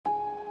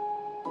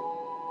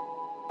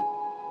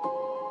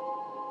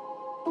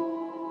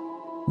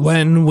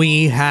When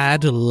we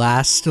had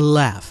last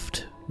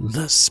left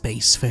the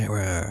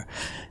Spacefarer,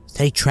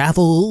 they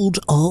traveled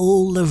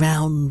all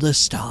around the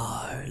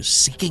stars,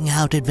 seeking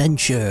out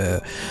adventure,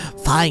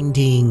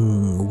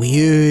 finding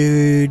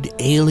weird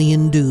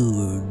alien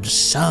dudes.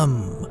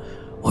 Some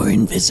were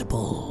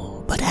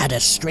invisible, but had a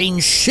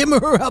strange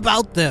shimmer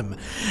about them.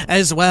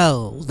 As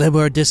well, there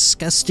were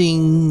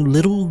disgusting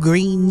little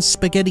green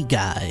spaghetti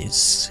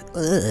guys.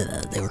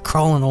 They were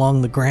crawling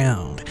along the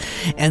ground.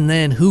 And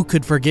then who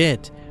could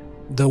forget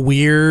the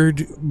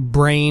weird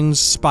brain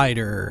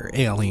spider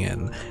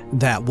alien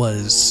that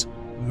was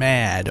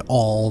mad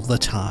all the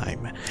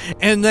time.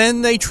 And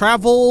then they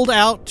traveled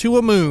out to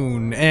a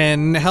moon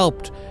and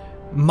helped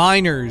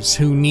miners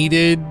who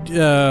needed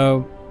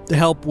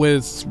help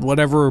with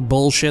whatever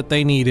bullshit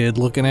they needed,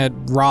 looking at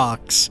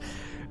rocks.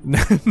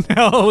 Now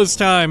it was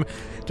time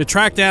to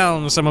track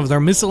down some of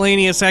their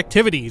miscellaneous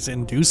activities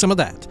and do some of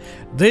that.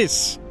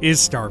 This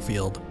is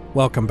Starfield.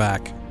 Welcome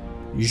back.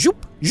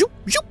 Zoop, zoop,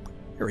 zoop.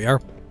 Here we are.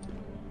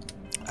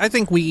 I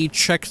think we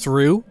check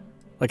through,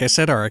 like I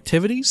said, our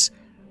activities,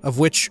 of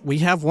which we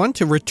have one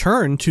to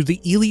return to the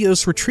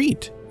Ilios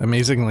retreat,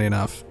 amazingly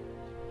enough.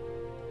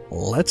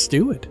 Let's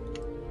do it.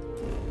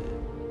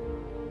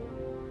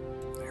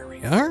 There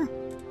we are.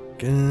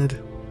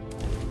 Good.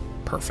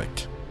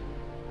 Perfect.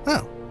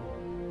 Oh.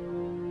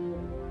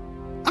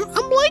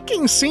 I'm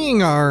liking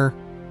seeing our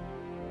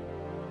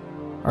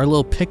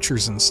little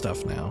pictures and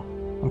stuff now.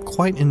 I'm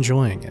quite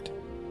enjoying it.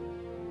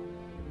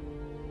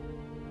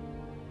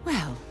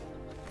 Well,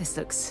 this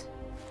looks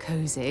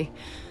cozy.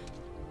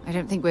 I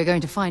don't think we're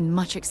going to find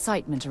much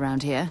excitement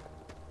around here.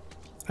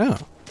 Oh.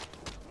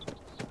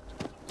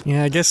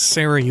 Yeah, I guess,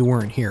 Sarah, you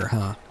weren't here,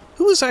 huh?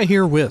 Who was I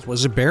here with?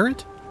 Was it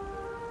Barrett?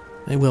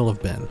 It will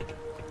have been.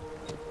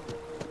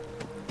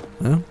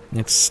 Well,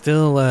 it's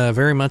still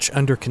very much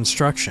under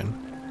construction.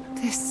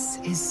 This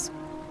is,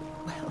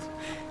 well,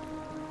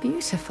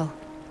 beautiful.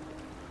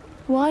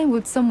 Why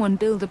would someone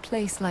build a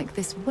place like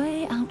this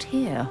way out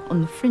here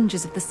on the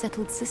fringes of the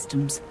settled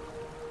systems?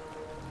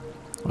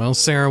 Well,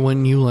 Sarah,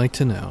 wouldn't you like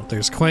to know?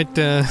 There's quite,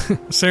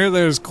 Sarah,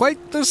 there's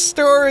quite the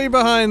story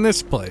behind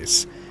this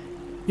place.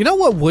 You know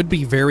what would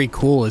be very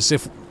cool is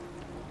if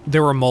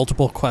there were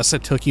multiple quests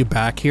that took you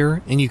back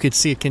here, and you could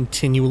see it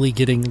continually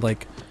getting,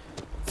 like,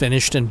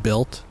 finished and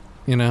built,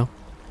 you know?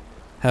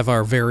 Have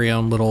our very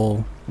own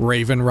little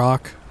Raven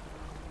Rock.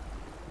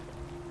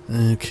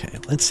 Okay,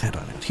 let's head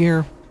on out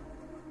here.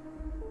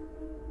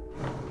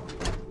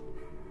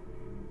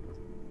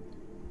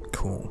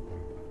 Cool.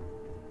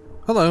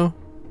 Hello.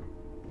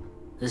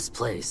 This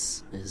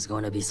place is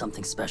going to be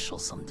something special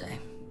someday.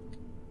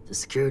 The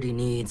security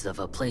needs of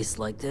a place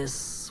like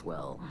this,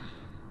 well,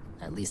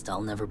 at least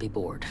I'll never be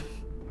bored.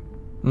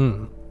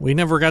 We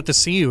never got to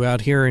see you out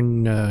here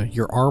in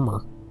your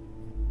armor.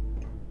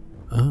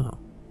 Oh.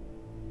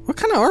 What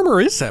kind of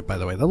armor is that, by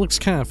the way? That looks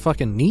kind of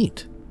fucking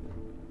neat.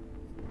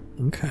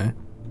 Okay.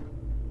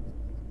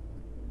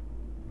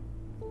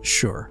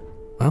 Sure.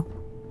 Well,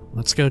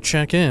 let's go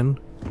check in.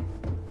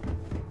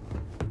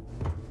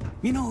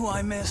 You know who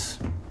I miss?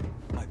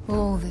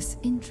 All this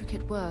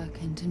intricate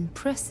work and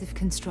impressive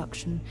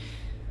construction.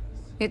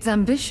 It's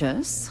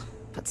ambitious,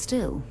 but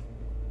still,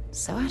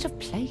 so out of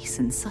place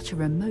in such a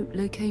remote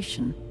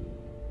location.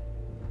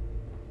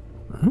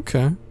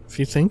 Okay, if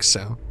you think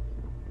so.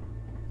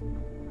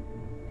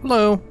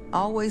 Hello.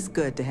 Always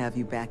good to have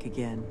you back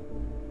again.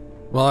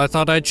 Well, I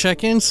thought I'd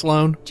check in,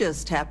 Sloan.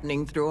 Just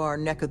happening through our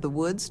neck of the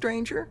woods,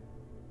 stranger?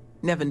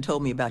 Nevin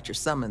told me about your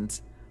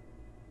summons.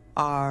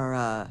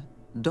 Our,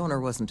 donor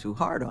wasn't too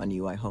hard on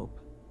you, I hope.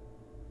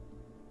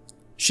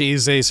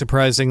 She's a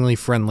surprisingly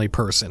friendly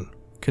person,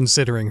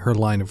 considering her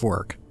line of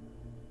work.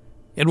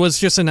 It was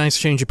just a nice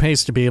change of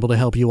pace to be able to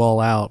help you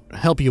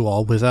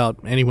all without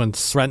anyone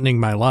threatening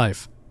my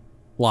life.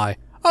 Why?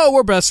 Oh,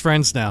 we're best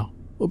friends now.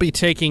 We'll be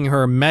taking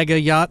her mega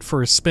yacht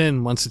for a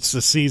spin once it's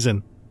the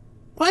season.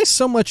 Why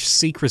so much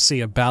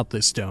secrecy about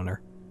this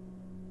donor?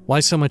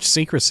 Why so much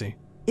secrecy?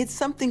 It's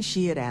something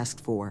she had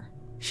asked for.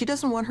 She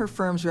doesn't want her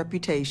firm's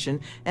reputation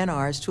and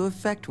ours to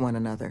affect one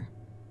another.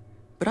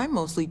 But I'm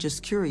mostly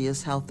just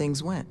curious how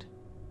things went.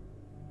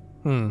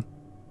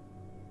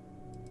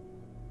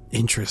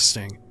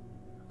 Interesting.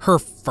 Her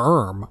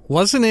firm,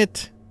 wasn't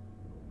it?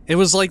 It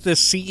was like the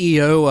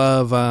CEO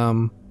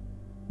of,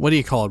 what do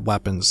you call it,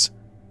 weapons?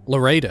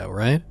 Laredo,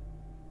 right?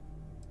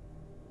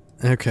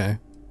 Okay.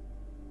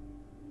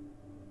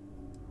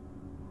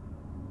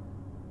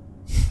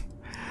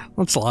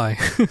 Let's lie.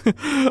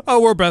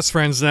 Oh, we're best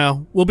friends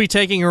now. We'll be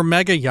taking her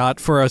mega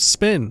yacht for a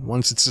spin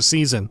once it's the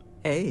season.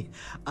 Hey,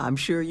 I'm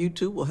sure you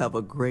two will have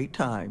a great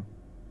time.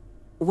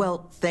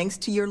 Well, thanks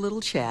to your little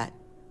chat,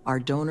 our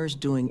donor's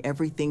doing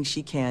everything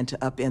she can to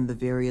upend the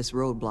various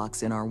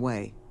roadblocks in our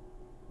way.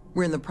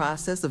 We're in the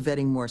process of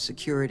vetting more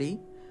security,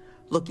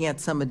 looking at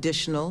some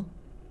additional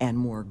and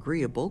more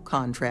agreeable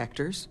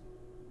contractors.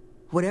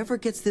 Whatever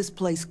gets this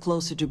place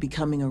closer to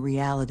becoming a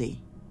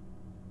reality.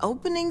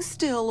 Opening's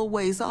still a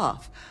ways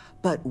off,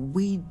 but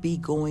we'd be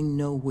going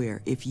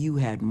nowhere if you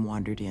hadn't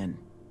wandered in.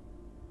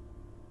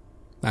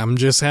 I'm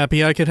just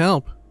happy I could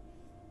help.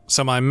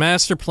 So my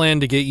master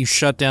plan to get you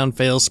shut down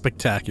fails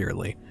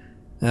spectacularly.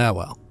 Ah,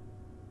 well.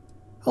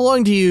 How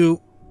long do you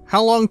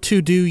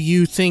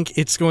think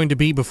it's going to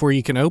be before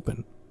you can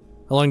open?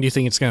 How long do you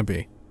think it's going to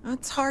be?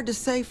 It's hard to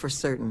say for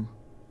certain.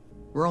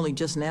 We're only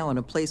just now in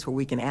a place where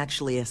we can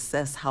actually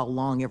assess how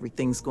long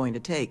everything's going to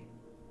take.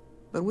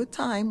 But with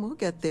time, we'll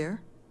get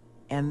there.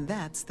 And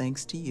that's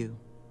thanks to you.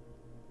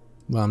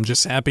 Well, I'm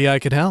just happy I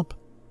could help.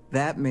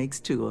 That makes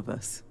two of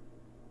us.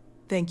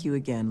 Thank you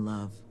again,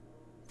 love.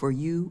 For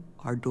you,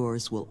 our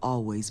doors will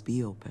always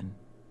be open.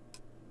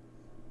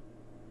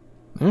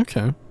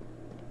 Okay.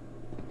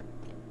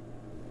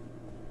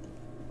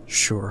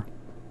 Sure.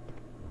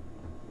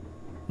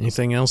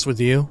 Anything else with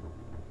you?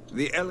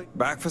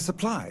 Back for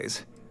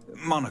supplies.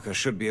 Monica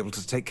should be able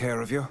to take care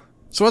of you.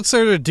 So what's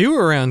there to do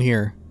around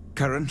here?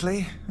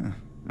 Currently,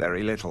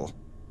 very little.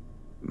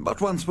 But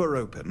once we're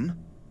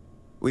open,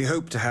 we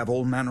hope to have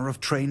all manner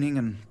of training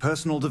and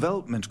personal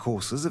development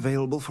courses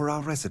available for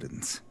our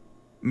residents.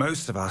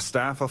 Most of our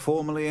staff are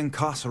formerly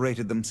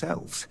incarcerated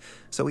themselves,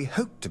 so we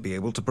hope to be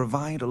able to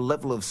provide a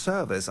level of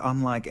service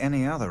unlike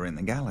any other in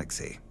the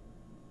galaxy.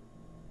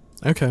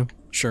 Okay,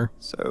 sure.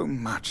 So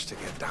much to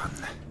get done.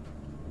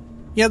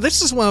 Yeah,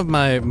 this is one of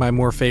my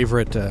more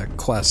favorite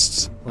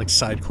quests, like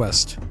side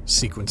quest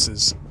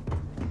sequences.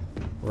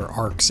 Or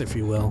arcs, if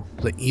you will.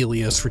 The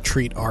Elias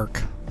Retreat arc.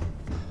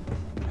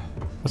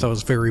 I thought it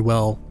was very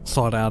well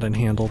thought out and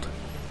handled.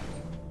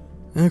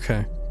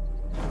 Okay.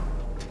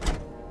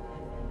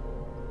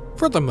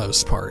 For the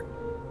most part.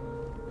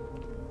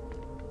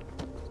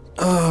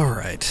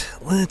 Alright,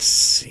 let's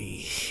see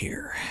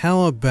here.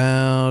 How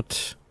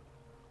about...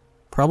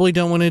 Probably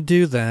don't want to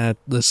do that.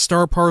 The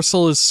star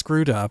parcel is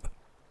screwed up.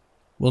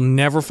 We'll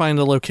never find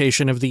the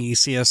location of the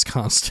ECS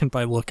constant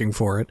by looking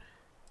for it.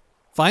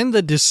 Find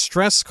the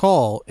distress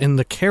call in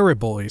the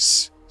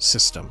Carabois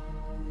system.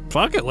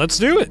 Fuck it, let's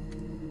do it!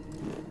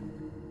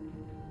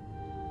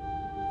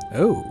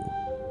 Oh.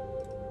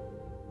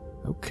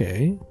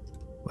 Okay.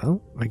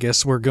 Well, I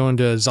guess we're going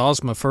to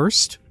Zosma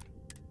first.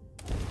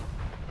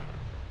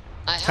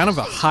 Kind of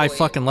a high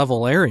fucking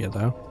level area,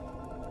 though.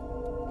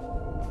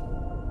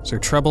 Is there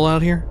trouble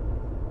out here?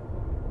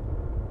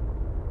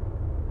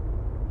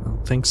 I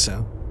don't think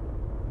so.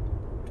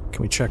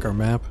 Can we check our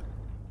map?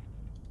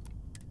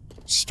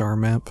 Star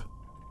map.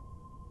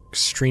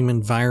 Extreme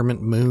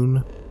environment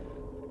moon.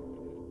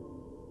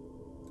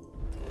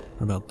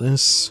 How about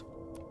this?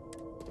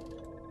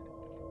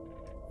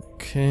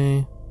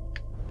 Okay.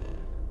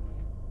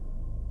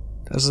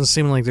 Doesn't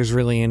seem like there's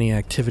really any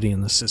activity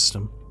in the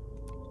system.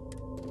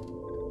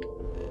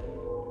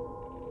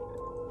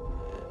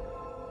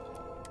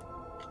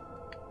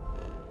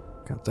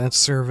 Got that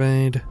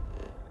surveyed.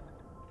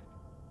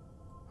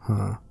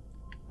 Huh.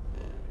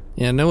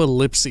 Yeah, no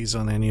ellipses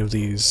on any of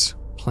these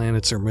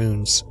planets or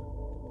moons.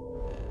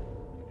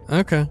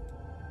 Okay.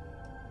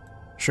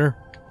 Sure.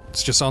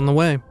 It's just on the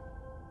way.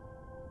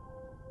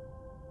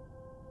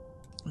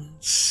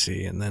 Let's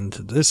see, and then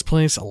to this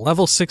place, a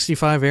level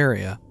 65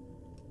 area.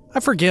 I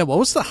forget, what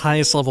was the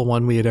highest level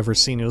one we had ever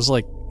seen? It was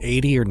like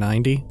 80 or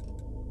 90?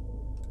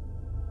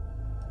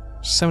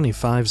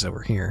 75's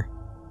over here.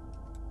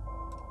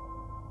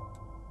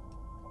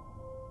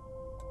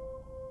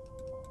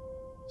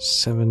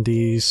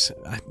 '70s,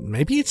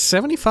 maybe it's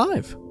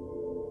 75.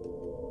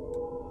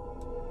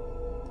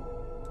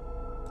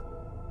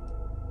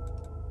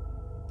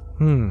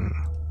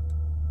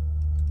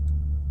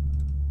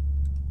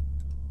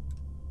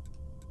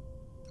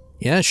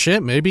 Yeah,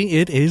 shit, maybe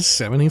it is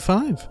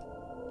 75.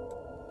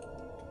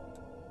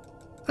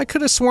 I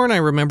could have sworn I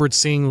remembered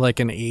seeing like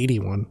an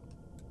 81,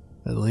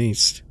 at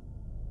least.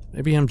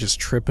 Maybe I'm just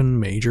tripping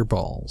major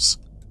balls.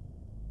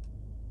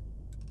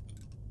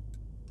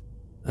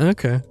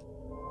 Okay.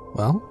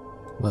 Well,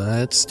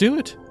 let's do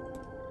it.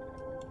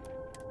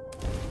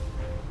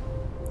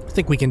 I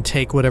think we can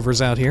take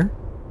whatever's out here.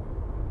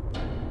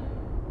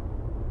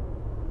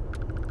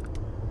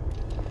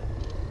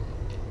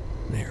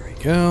 There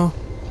we go.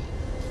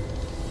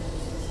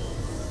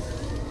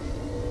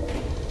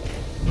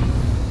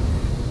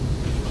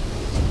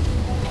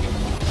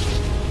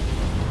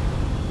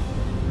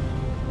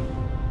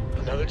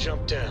 Another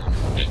jump down.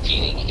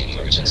 Repeating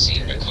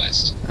emergency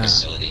request.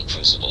 Facility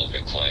Crucible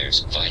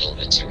requires vital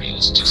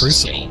materials to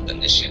sustain the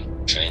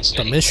mission.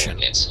 Transmitting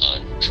coordinates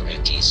on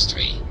Correcties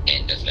 3.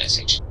 End of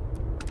message.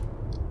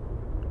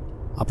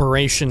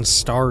 Operation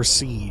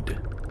Starseed.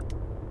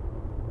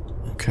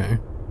 Okay.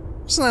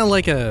 Isn't that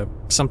like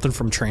something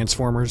from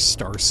Transformers,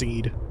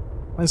 Starseed?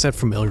 Why is that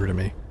familiar to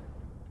me?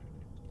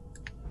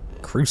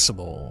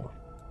 Crucible.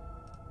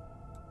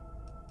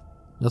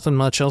 Nothing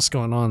much else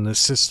going on in this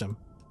system.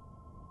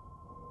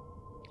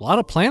 A lot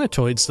of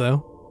planetoids,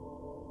 though.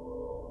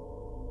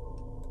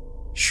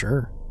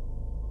 Sure.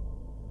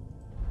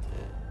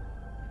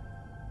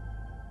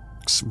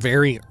 Looks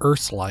very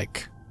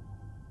Earth-like.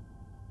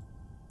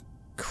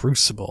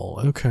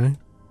 Crucible, okay.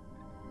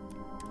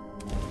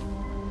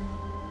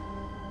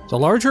 The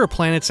larger a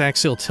planet's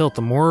axial tilt,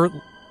 the more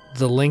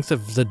the length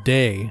of the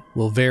day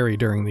will vary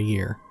during the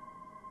year.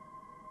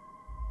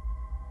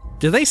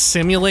 Do they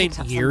simulate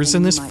years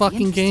in this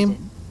fucking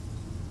game?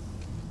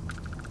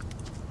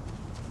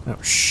 Oh,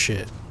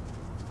 shit.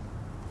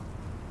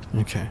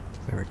 Okay,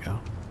 there we go.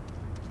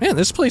 Man,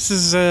 this place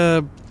is,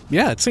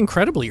 yeah, it's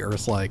incredibly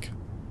Earth-like.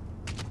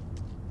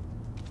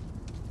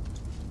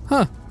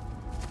 Huh.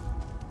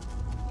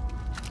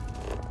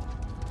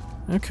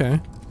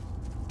 Okay.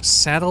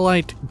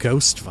 Satellite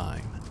ghost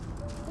vine.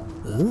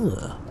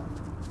 Ugh.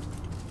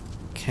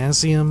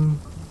 Casium.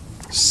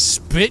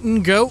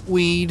 Spittin' goat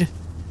weed.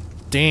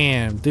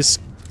 Damn, this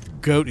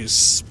goat is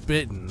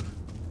spittin'.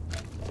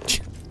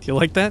 Do you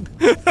like that?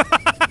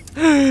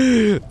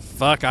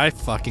 Fuck, I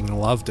fucking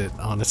loved it,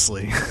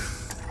 honestly.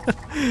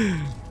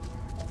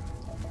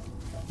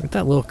 Where'd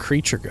that little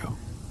creature go?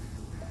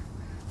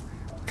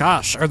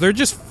 Gosh, are there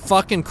just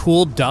fucking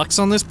cool ducks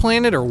on this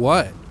planet or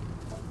what?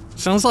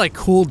 Sounds like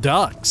cool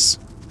ducks.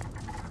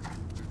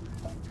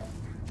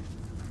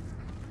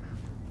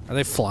 Are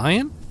they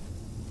flying?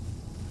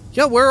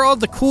 Yo, where are all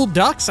the cool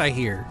ducks I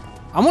hear?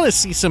 I want to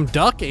see some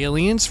duck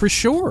aliens for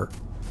sure.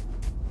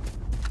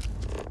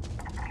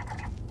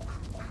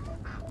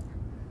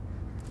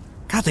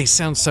 God, they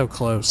sound so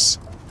close.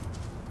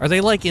 Are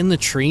they like in the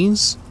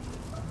trees?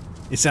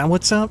 Is that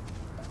what's up?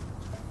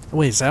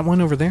 Wait, is that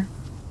one over there?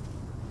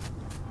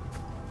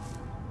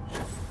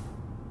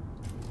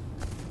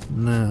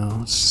 No,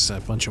 it's just a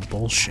bunch of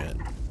bullshit.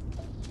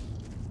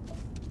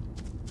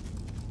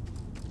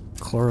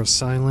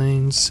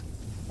 Chlorosilanes.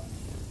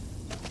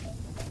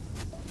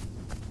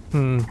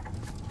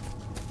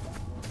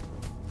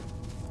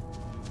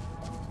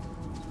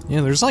 Yeah,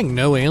 there's like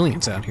no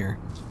aliens out here.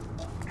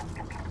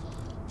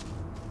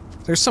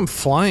 There's some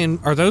flying.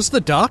 Are those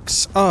the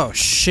ducks? Oh,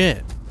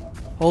 shit.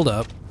 Hold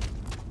up.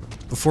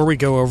 Before we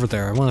go over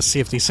there, I want to see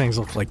if these things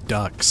look like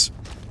ducks.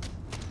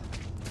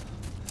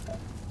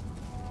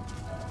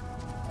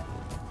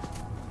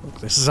 Look,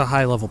 this is a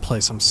high-level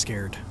place. I'm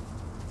scared.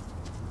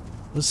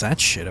 What's that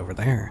shit over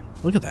there?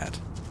 Look at that.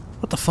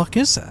 What the fuck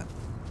is that?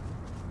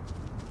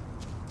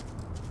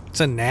 It's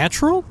a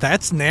natural?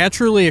 That's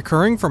naturally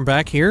occurring from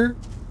back here?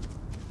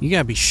 You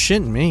gotta be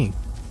shitting me.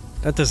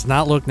 That does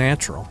not look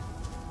natural.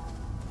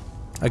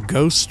 A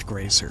ghost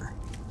grazer.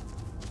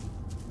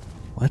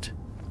 What?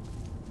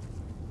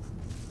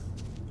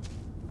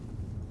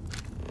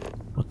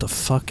 What the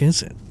fuck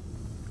is it?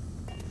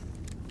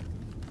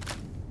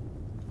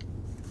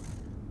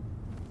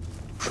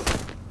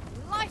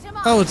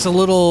 Oh, it's a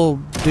little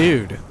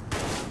dude.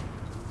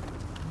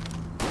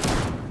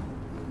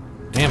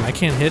 Damn, I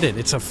can't hit it.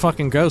 It's a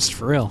fucking ghost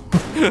for real.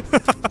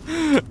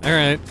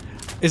 Alright.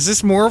 Is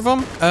this more of them?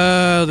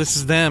 This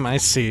is them, I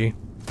see.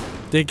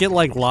 They get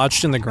like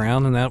lodged in the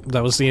ground and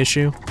that was the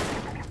issue?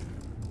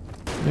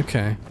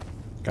 Okay.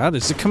 God,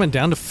 is it coming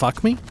down to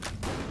fuck me?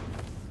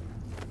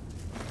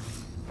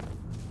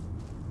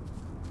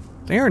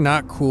 They are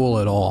not cool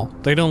at all.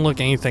 They don't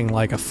look anything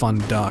like a fun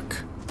duck.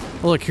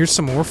 Oh, look, here's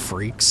some more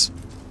freaks.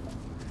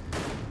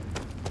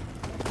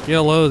 Get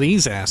a load of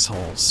these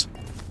assholes.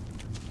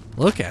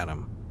 Look at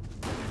them.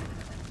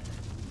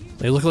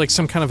 They look like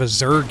some kind of a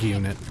Zerg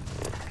unit.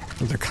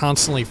 They're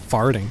constantly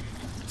farting.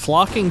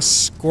 Flocking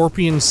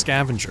scorpion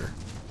scavenger.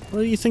 What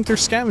do you think they're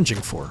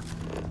scavenging for?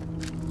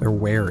 They're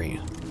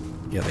wary.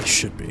 Yeah, they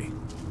should be.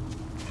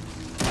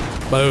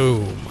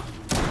 Boom.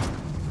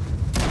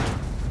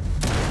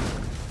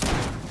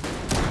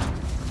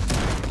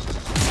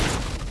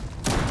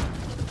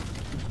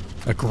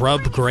 A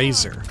grub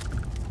grazer.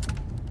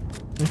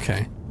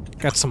 Okay.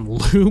 Got some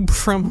lube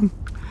from him?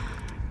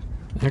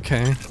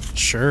 Okay,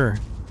 sure.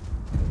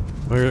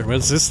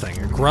 What's this thing?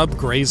 A grub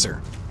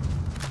grazer.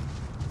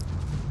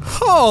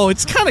 Oh,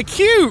 it's kind of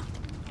cute!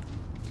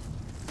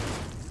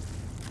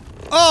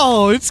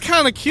 Oh, it's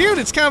kind of cute!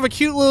 It's kind of a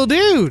cute little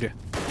dude!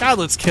 God,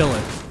 let's kill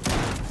it.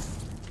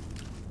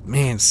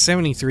 Man,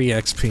 73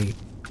 XP.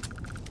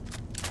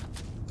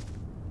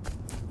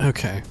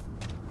 Okay.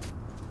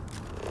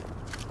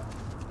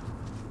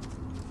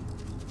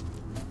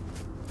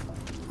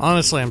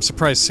 Honestly, I'm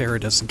surprised Sarah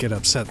doesn't get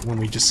upset when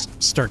we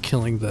just start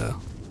killing the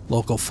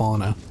local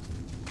fauna.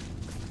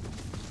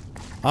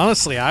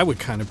 Honestly, I would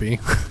kind of be.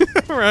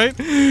 Right?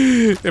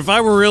 If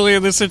I were really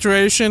in this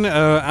situation,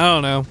 I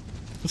don't know.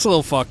 It's a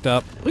little fucked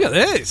up. Look at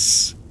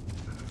this!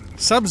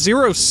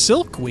 Sub-Zero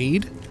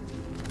silkweed?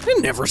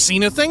 I've never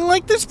seen a thing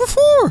like this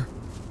before!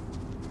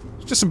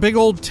 It's just a big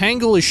old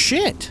tangle of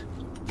shit.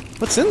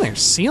 What's in there?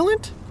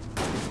 Sealant?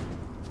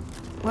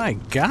 My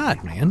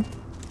god, man.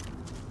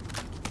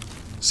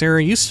 Sarah,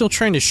 are you still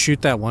trying to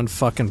shoot that one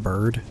fucking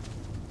bird?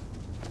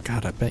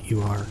 God, I bet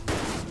you are.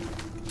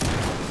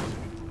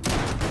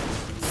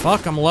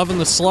 Fuck, I'm loving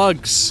the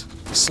slugs.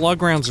 The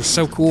slug rounds are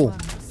so cool.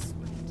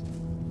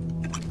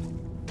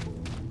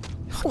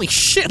 Holy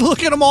shit,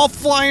 look at them all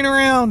flying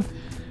around!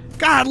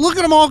 God, look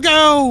at them all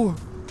go!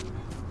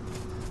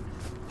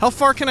 How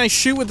far can I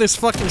shoot with this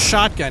fucking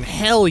shotgun?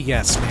 Hell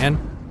yes, man.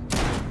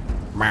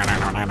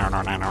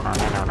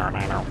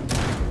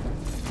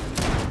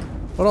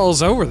 What all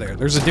is over there?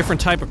 There's a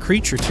different type of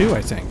creature too,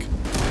 I think.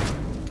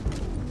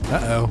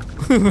 Uh-oh.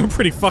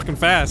 Pretty fucking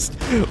fast.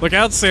 Look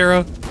out,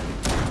 Sarah.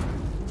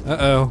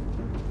 Uh-oh.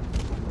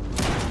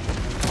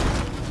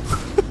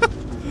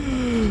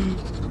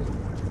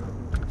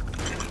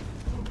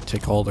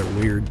 Take all their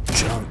weird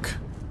junk.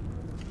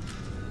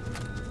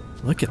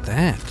 Look at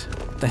that.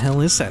 What the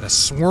hell is that? A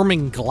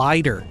swarming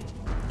glider.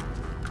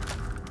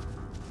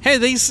 Hey,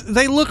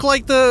 they look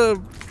like the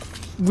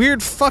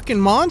weird fucking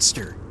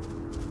monster.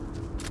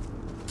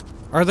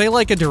 Are they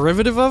like a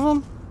derivative of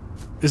them?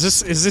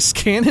 Is this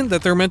canon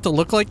that they're meant to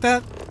look like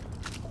that?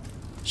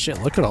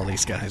 Shit, look at all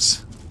these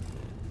guys.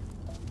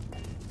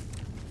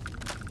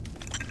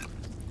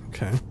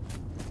 Okay.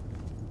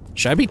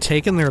 Should I be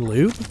taking their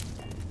loot?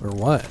 Or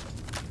what?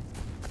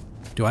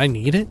 Do I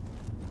need it?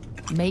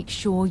 Make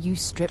sure you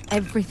strip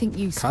everything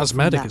useful.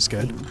 Cosmetic is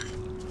good.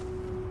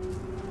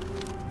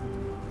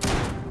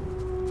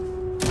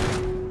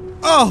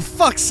 Oh,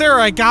 fuck,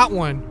 Sarah, I got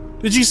one.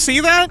 Did you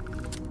see that?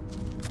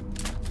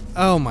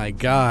 Oh my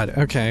god,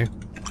 okay.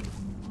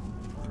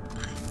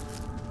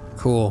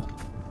 Cool.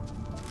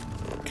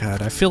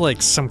 God, I feel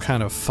like some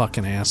kind of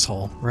fucking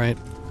asshole, right?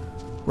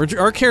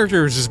 Our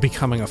character is just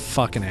becoming a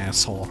fucking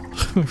asshole,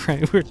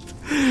 right?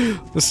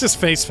 Let's just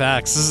face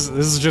facts.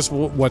 This is just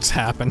what's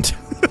happened.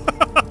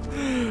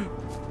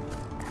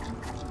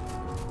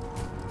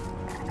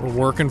 We're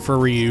working for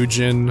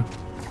Ryujin.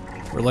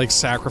 We're like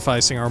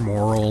sacrificing our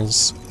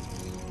morals.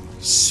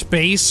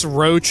 Space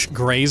Roach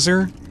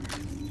Grazer?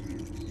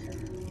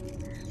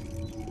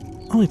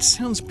 Oh, it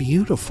sounds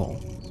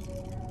beautiful.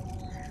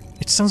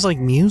 It sounds like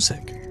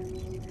music.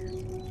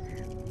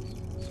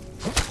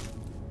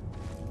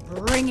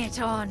 Bring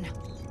it on.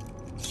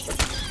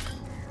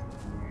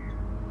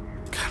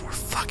 God, we're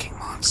fucking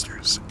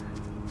monsters.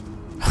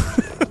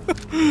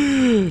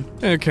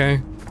 Okay.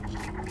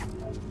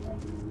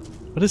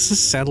 What is this?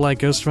 Satellite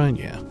Ghost Run?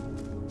 Yeah.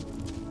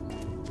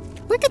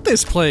 Look at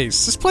this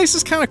place. This place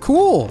is kind of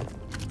cool.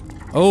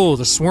 Oh,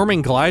 the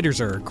swarming gliders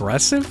are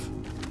aggressive?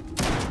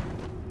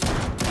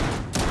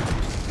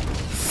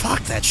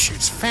 Fuck, that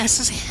shoots fast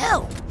as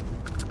hell.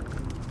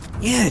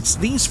 Yeah, it's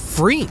these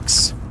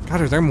freaks.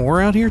 God, are there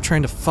more out here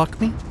trying to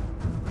fuck me?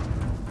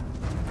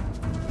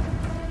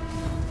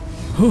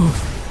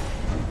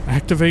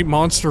 Activate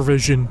monster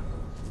vision.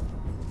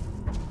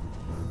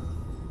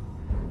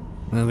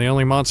 And the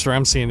only monster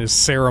I'm seeing is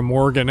Sarah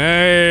Morgan.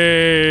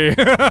 Hey!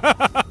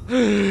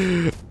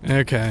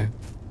 Okay.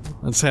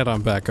 Let's head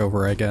on back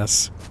over, I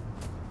guess.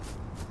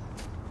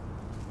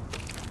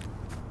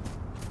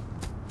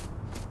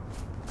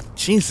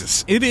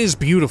 Jesus, it is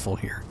beautiful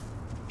here.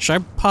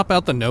 Should I pop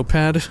out the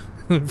notepad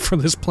for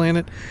this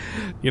planet?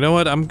 You know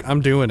what?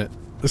 I'm doing it.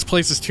 This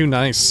place is too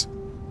nice.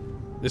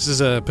 This is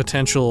a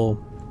potential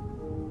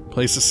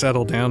place to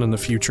settle down in the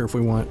future if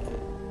we want.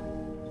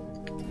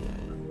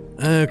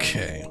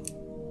 Okay.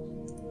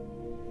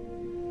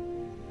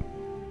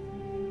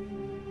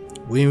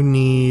 We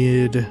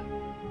need...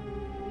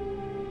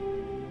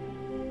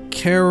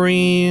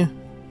 carry...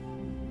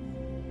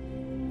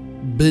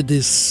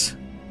 Bidis...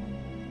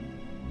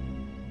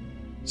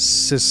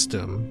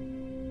 system.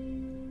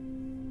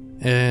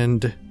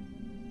 And...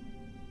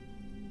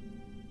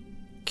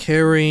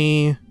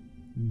 carry...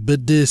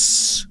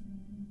 Bidis...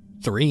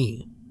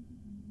 3.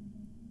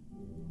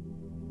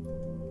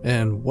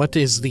 And what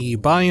is the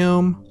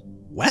biome?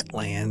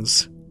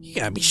 Wetlands? You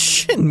gotta be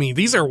shitting me.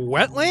 These are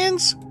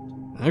wetlands?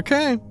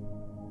 Okay.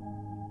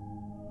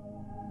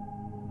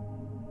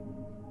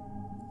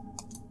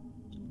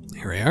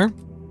 Here we are.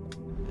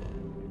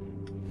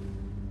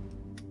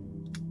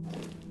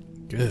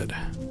 Good.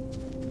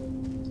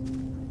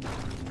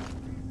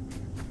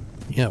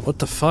 Yeah, what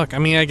the fuck? I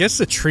mean, I guess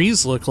the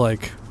trees look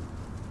like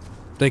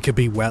they could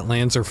be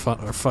wetlands or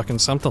fucking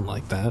something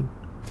like that.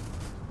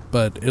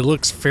 But it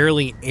looks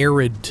fairly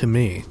arid to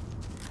me.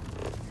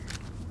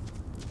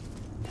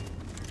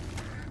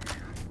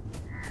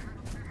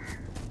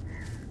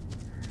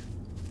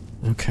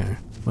 Okay,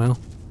 well.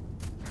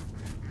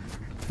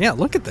 Yeah,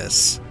 look at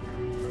this.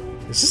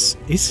 Is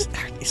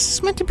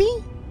this meant to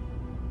be?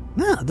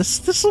 No,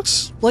 this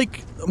looks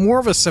like more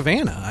of a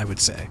savanna, I would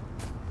say.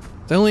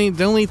 The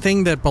only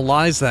thing that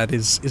belies that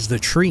is the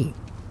tree.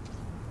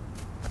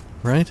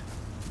 Right?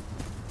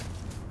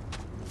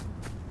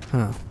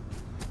 Huh.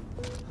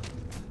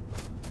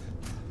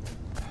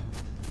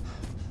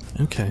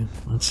 Okay,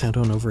 let's head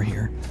on over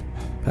here.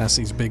 Past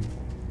these big,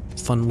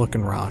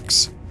 fun-looking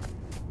rocks.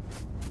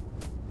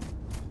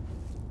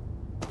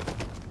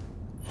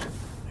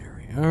 There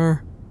we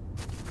are.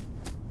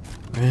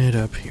 Right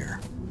up here.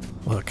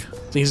 Look,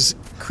 these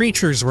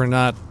creatures were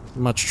not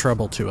much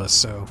trouble to us,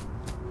 so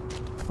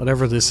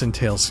whatever this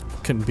entails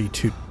couldn't be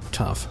too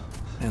tough.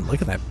 And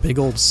look at that big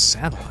old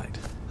satellite.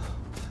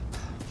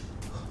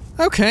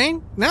 Okay,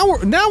 now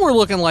we're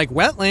looking like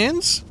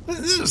wetlands.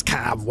 This is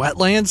kind of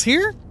wetlands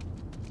here.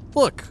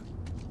 Look,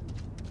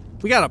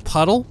 we got a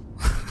puddle.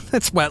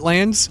 That's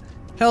wetlands.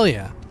 Hell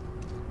yeah.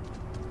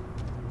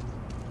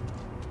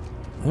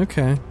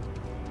 Okay,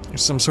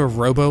 there's some sort of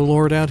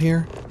robo-lord out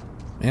here.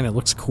 Man, it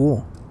looks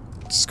cool.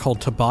 It's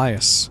called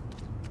Tobias.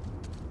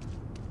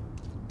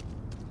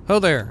 Ho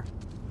there.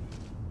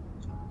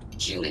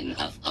 Human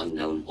of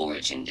unknown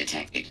origin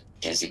detected.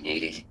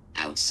 Designated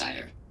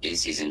outsider.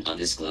 This is an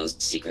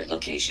undisclosed secret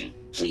location.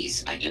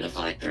 Please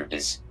identify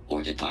purpose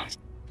or depart.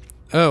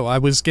 Oh, I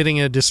was getting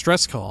a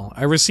distress call.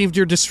 I received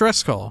your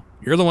distress call.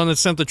 You're the one that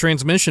sent the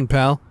transmission,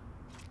 pal.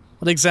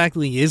 What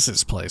exactly is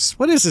this place?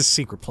 What is this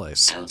secret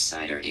place?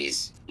 Outsider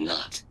is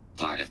not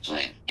part of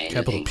plan.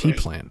 Capital P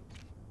plan.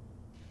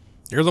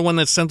 You're the one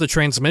that sent the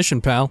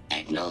transmission, pal.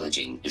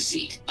 Acknowledging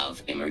receipt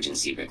of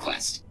emergency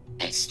request.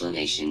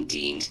 Explanation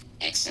deemed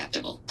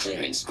acceptable.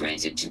 Clearance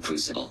granted to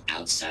Crucible.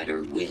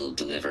 Outsider will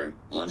deliver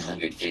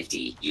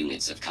 150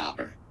 units of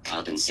copper.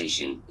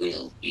 Compensation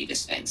will be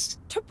dispensed.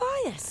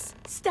 Tobias,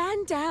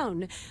 stand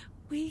down.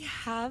 We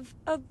have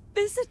a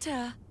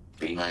visitor.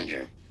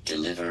 Reminder,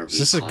 deliver. Is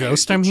this a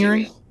ghost I'm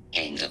hearing?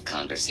 End of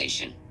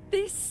conversation.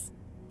 This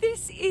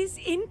is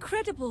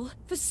incredible.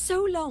 For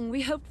so long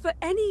we hoped for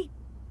any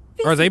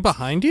visit, Are they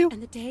behind you?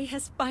 and the day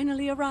has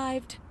finally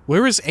arrived.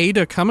 Where is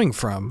Ada coming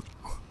from?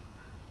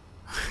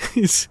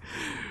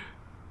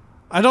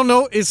 I don't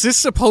know. Is this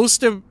supposed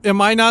to...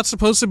 Am I not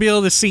supposed to be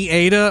able to see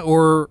Ada,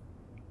 or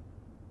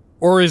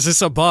is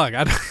this a bug?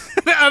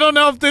 I don't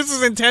know if this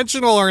is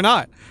intentional or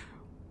not.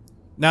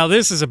 Now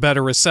this is a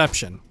better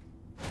reception.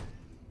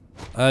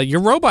 Your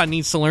robot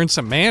needs to learn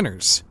some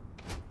manners.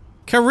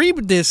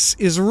 Charybdis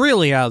is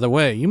really out of the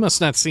way. You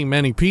must not see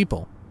many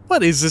people.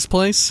 What is this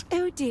place?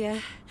 Oh dear.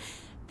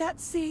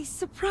 That's a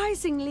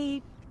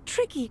surprisingly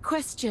tricky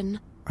question.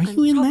 Are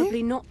you in I'm there?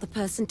 probably not the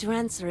person to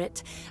answer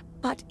it,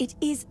 but it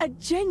is a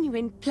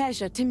genuine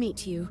pleasure to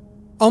meet you.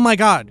 Oh my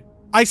god.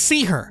 I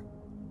see her.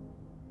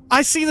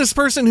 I see this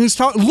person who's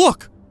talking.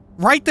 Look!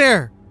 Right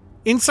there!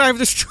 Inside of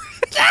this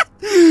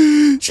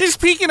She's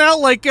peeking out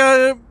like,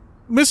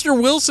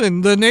 Mr.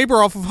 Wilson, the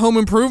neighbor off of Home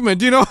Improvement.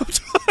 Do you know what I'm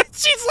talking?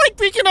 She's like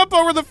peeking up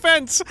over the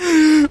fence.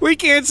 We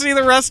can't see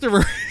the rest of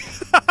her.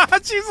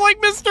 She's like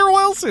Mr.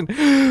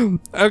 Wilson.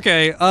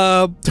 Okay,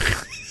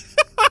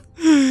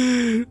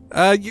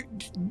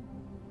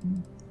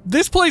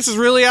 this place is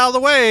really out of the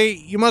way.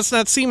 You must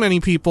not see many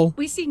people.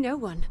 We see no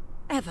one,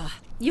 ever.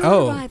 Your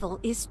arrival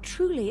is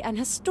truly an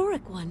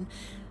historic one,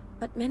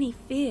 but many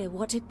fear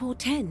what it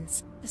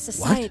portends. The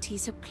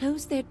societies have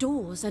closed their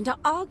doors and are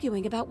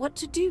arguing about what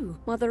to do,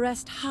 while the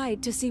rest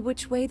hide to see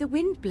which way the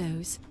wind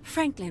blows.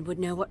 Franklin would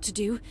know what to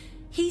do.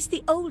 He's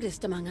the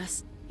oldest among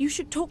us. You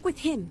should talk with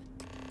him.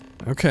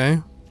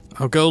 Okay.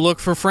 I'll go look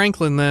for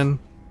Franklin then.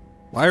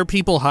 Why are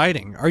people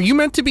hiding? Are you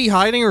meant to be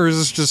hiding, or is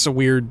this just a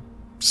weird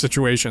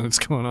situation that's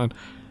going on?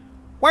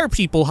 Why are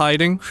people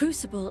hiding?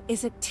 Crucible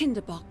is a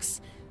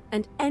tinderbox,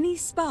 and any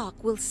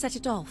spark will set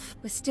it off.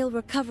 We're still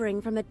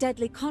recovering from a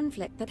deadly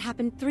conflict that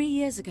happened 3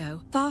 years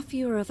ago. Far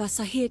fewer of us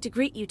are here to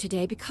greet you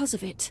today because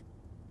of it.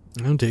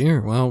 Oh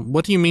dear. Well,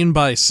 what do you mean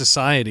by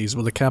societies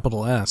with a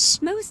capital S?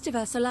 Most of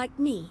us are like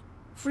me,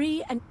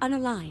 free and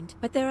unaligned,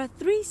 but there are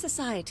 3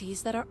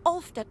 societies that are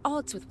oft at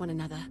odds with one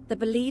another. The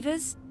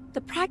Believers, the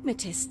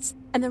Pragmatists,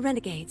 and the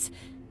Renegades.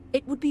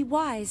 It would be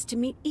wise to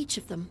meet each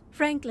of them.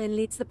 Franklin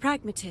leads the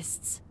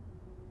Pragmatists.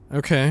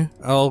 Okay,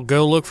 I'll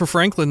go look for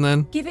Franklin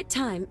then. Give it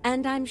time,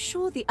 and I'm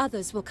sure the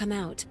others will come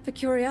out, for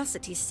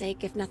curiosity's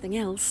sake, if nothing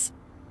else.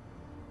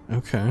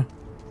 Okay.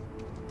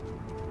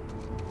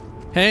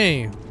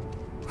 Hey.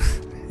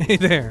 Hey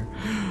there.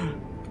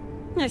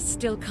 I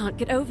still can't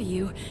get over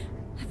you.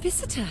 A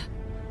visitor.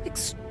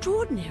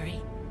 Extraordinary.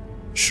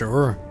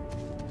 Sure.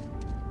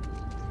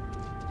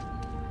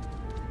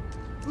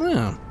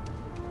 Yeah.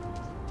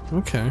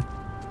 Okay.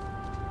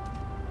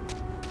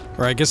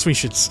 Or I guess we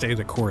should stay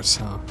the course,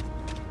 huh?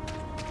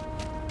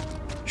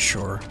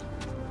 Sure.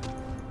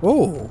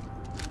 Oh!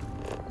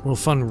 Little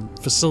fun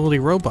facility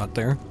robot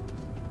there.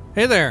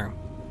 Hey there!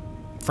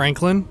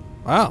 Franklin?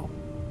 Wow.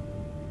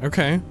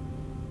 Okay.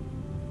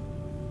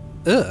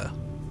 Ugh.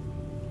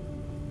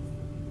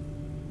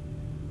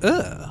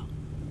 Ugh.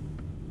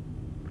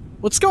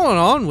 What's going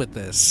on with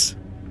this?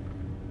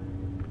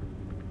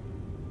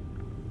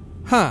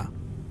 Huh.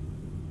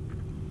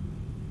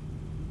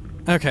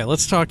 Okay,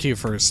 let's talk to you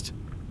first.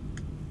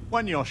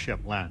 When your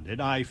ship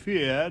landed, I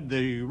feared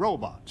the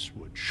robots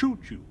would shoot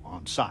you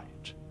on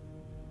sight.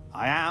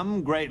 I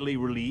am greatly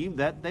relieved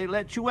that they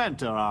let you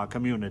enter our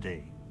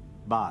community.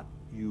 But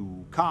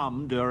you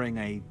come during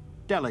a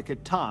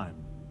delicate time.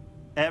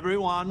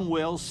 Everyone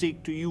will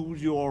seek to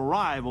use your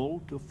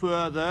arrival to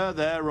further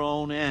their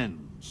own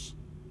ends.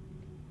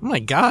 Oh my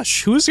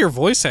gosh, who's your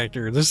voice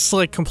actor? This is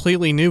like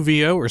completely new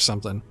VO or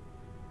something.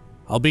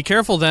 I'll be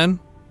careful then.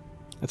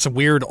 That's a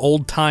weird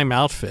old-time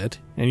outfit,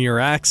 and your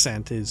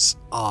accent is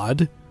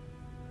odd.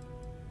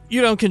 You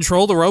don't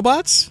control the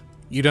robots?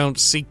 You don't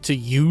seek to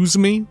use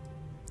me?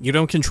 You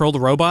don't control the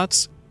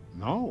robots?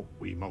 No,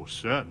 we most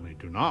certainly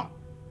do not.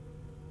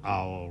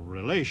 Our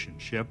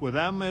relationship with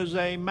them is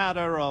a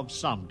matter of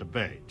some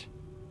debate.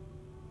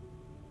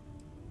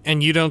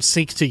 And you don't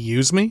seek to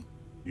use me?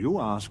 You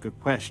ask a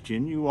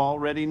question you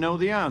already know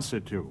the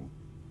answer to.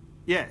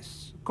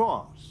 Yes, of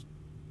course.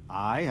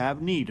 I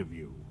have need of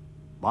you.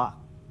 But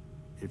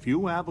if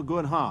you have a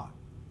good heart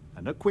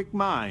and a quick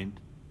mind,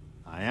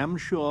 I am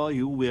sure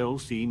you will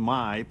see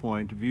my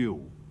point of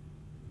view.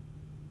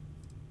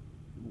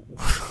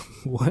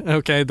 What?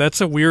 Okay,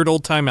 that's a weird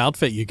old-time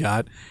outfit you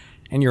got,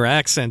 and your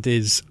accent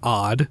is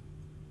odd.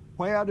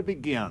 Where to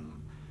begin?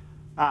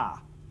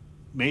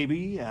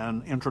 maybe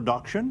an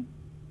introduction?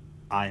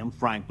 I am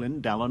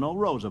Franklin Delano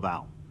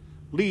Roosevelt,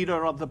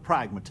 leader of the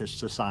Pragmatist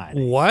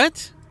Society.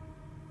 What?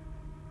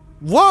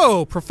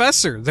 Whoa,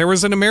 Professor, there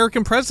was an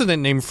American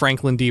president named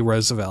Franklin D.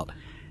 Roosevelt.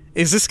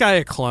 Is this guy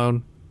a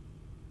clone?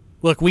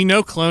 Look, we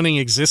know cloning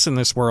exists in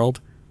this world.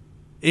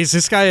 Is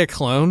this guy a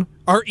clone?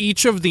 Are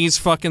each of these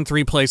fucking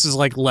 3 places,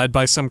 like, led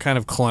by some kind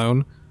of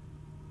clone?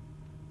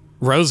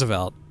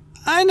 Roosevelt.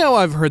 I know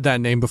I've heard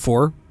that name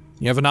before.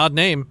 You have an odd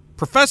name.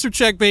 Professor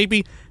check,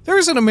 baby. There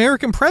is an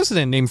American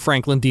president named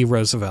Franklin D.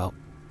 Roosevelt.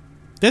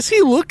 Does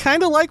he look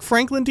kind of like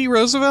Franklin D.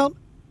 Roosevelt?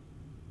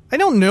 I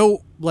don't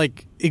know,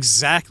 like,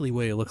 exactly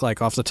what he looked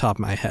like off the top of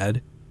my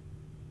head.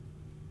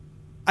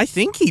 I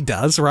think he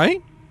does,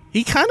 right?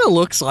 He kind of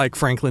looks like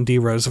Franklin D.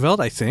 Roosevelt,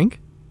 I think.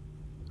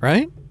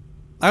 Right?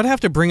 I would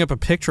have to bring up a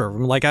picture of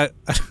him. Like, I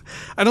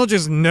don't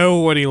just know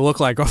what he looked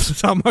like off the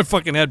top of my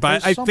fucking head,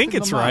 but I think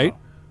it's right.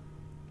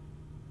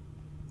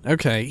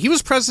 Okay. He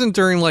was president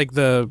during, like,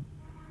 the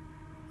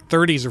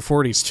 30s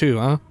or 40s, too,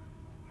 huh?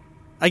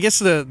 I guess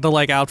the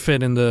like,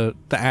 outfit and the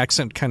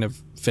accent kind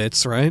of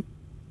fits, right?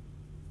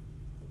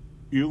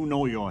 You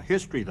know your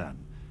history,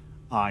 then.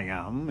 I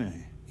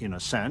am, in a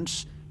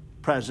sense,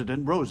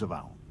 President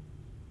Roosevelt.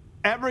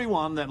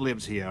 Everyone that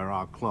lives here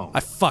are clones. I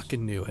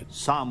fucking knew it.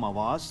 Some of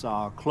us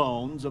are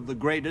clones of the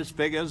greatest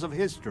figures of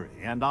history,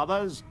 and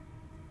others,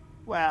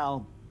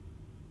 well,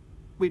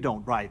 we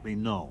don't rightly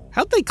know.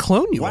 How'd they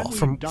clone you When all? we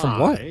From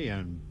what?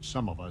 And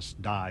some of us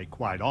die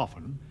quite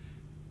often,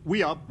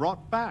 we are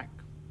brought back.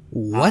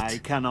 What? I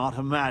cannot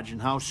imagine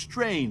how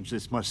strange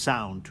this must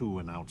sound to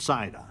an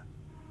outsider.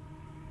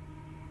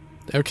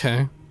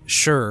 Okay,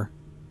 sure.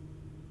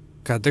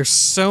 God, there's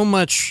so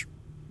much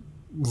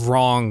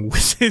wrong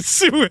with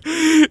this.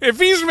 If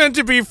he's meant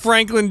to be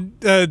Franklin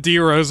D.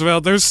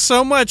 Roosevelt, there's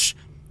so much...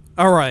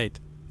 Alright,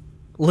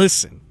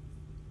 listen.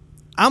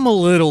 I'm a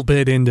little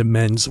bit into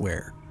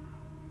menswear.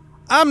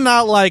 I'm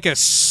not like a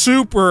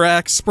super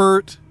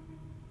expert,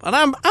 but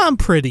I'm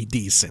pretty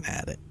decent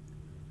at it.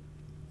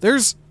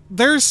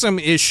 There's some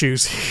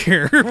issues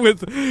here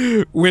with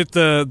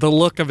the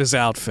look of his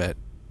outfit,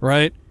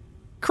 right?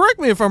 Correct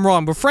me if I'm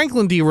wrong, but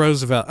Franklin D.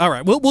 Roosevelt...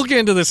 Alright, we'll get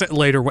into this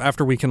later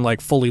after we can,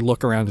 like, fully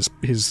look around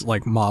his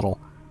like, model.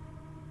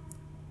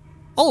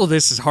 All of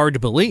this is hard to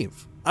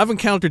believe. I've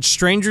encountered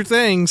stranger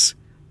things.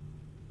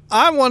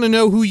 I want to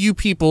know who you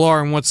people are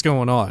and what's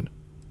going on.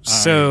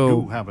 So... I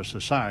do have a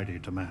society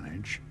to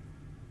manage.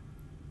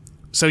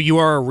 So you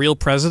are a real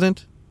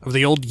president of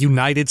the old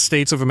United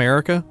States of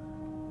America?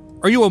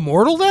 Are you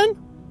immortal, then?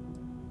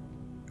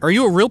 Are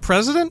you a real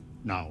president?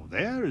 Now,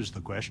 there is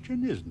the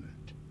question, isn't it?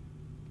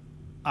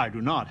 I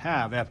do not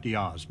have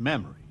FDR's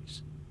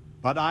memories,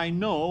 but I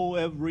know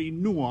every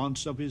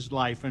nuance of his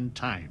life and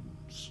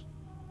times.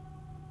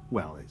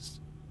 Well,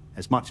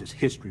 as much as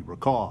history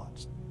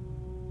records.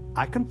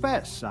 I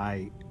confess,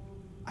 I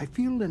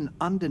feel an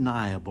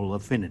undeniable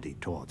affinity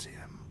towards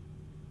him.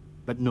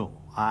 But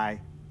no,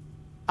 I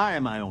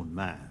am my own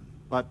man,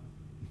 but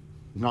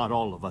not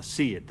all of us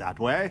see it that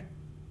way.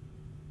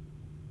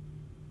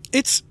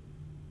 It's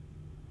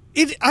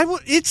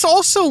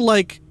also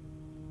like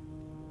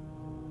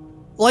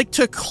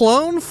to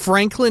clone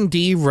Franklin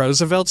D.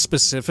 Roosevelt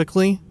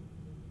specifically.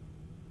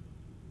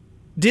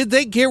 Did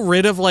they get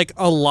rid of like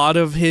a lot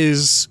of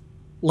his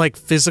like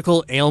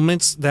physical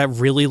ailments that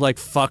really like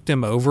fucked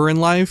him over in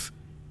life?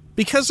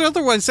 Because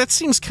otherwise that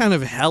seems kind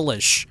of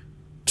hellish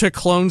to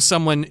clone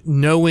someone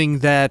knowing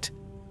that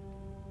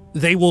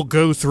they will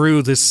go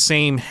through the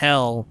same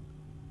hell,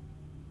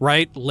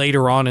 right,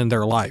 later on in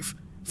their life.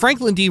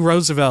 Franklin D.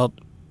 Roosevelt,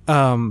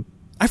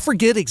 I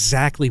forget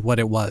exactly what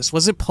it was.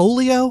 Was it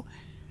polio?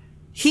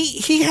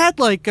 He had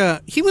like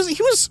he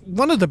was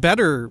one of the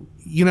better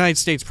United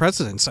States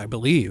presidents, I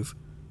believe.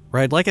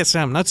 Right? Like I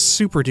said, I'm not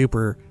super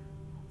duper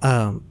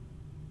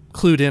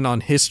clued in on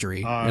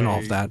history and all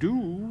of that.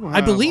 I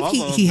believe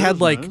he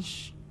had like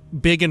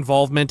big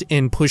involvement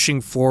in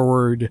pushing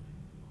forward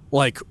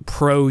like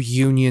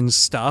pro-union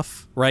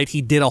stuff, right?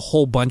 He did a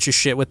whole bunch of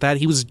shit with that.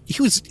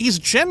 He's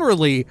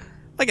generally,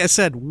 like I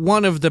said,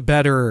 one of the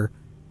better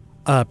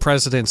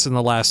presidents in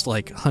the last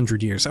like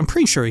 100 years. I'm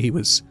pretty sure he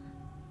was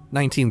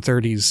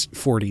 1930s,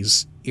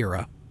 40s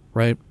era,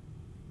 right?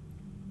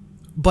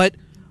 But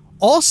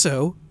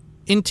also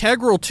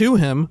integral to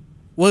him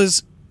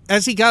was,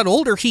 as he got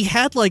older, he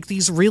had like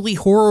these really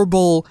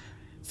horrible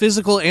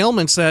physical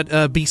ailments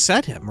that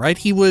beset him, right?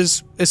 He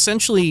was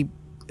essentially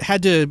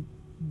had to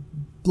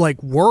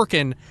like work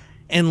and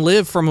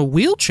live from a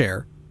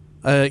wheelchair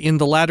in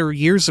the latter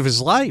years of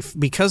his life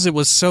because it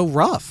was so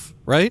rough,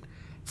 right?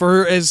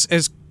 For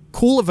as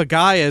cool of a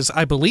guy as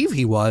I believe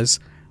he was,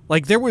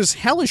 like there was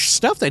hellish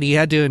stuff that he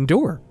had to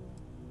endure.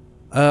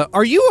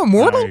 Are you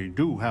immortal? I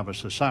do have a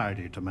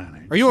society to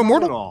manage. Are you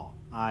immortal? Not at all.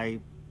 I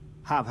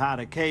have had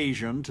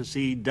occasion to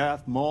see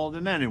death more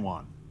than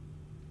anyone.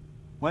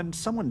 When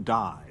someone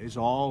dies,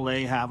 all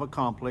they have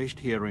accomplished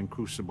here in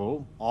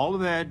Crucible, all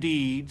of their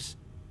deeds,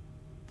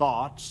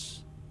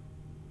 thoughts,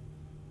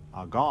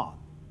 are gone.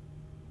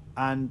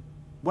 And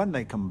when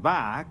they come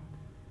back,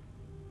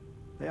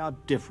 they are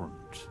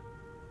different.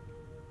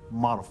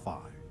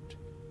 modified.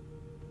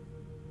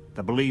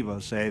 The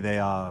believers say they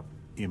are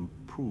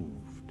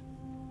improved.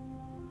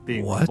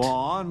 Being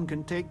reborn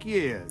can take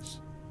years,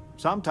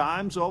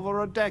 sometimes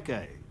over a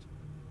decade.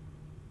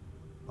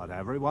 But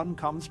everyone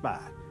comes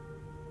back.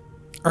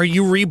 Are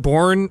you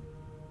reborn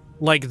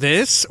like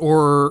this,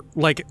 or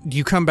like do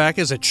you come back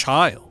as a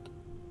child?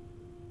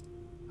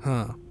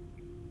 Huh.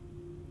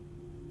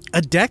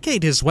 A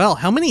decade as well.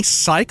 How many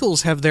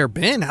cycles have there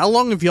been? How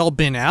long have y'all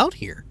been out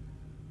here?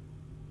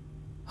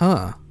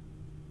 Huh.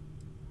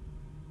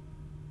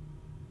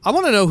 I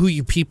want to know who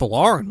you people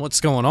are and what's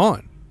going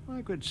on.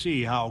 I could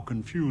see how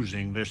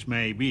confusing this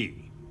may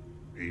be,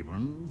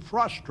 even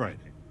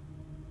frustrating.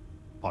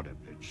 But if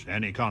it's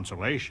any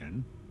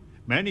consolation,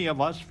 many of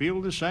us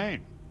feel the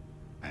same,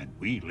 and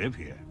we live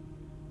here.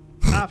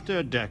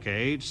 After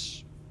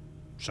decades,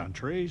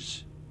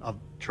 centuries, of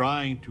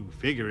trying to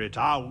figure it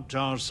out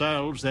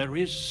ourselves, there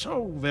is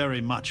so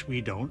very much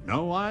we don't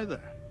know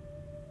either.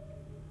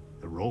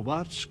 The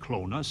robots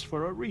clone us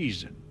for a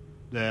reason,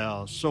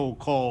 their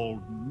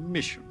so-called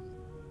mission.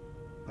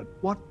 But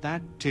what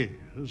that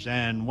is,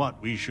 and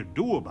what we should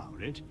do about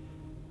it,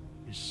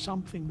 is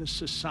something the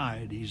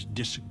societies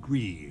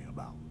disagree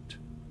about,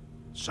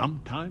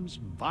 sometimes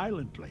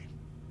violently.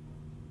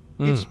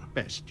 It's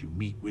best you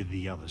meet with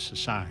the other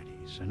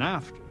societies, and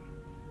after,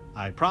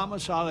 I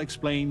promise I'll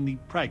explain the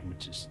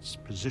pragmatist's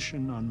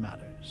position on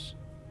matters.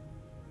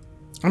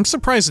 I'm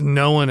surprised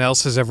no one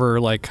else has ever,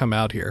 like, come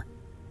out here.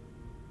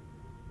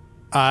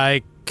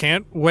 I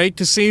can't wait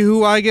to see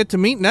who I get to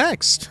meet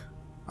next.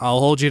 I'll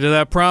hold you to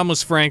that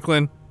promise,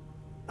 Franklin.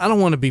 I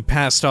don't want to be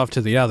passed off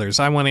to the others.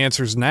 I want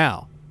answers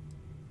now.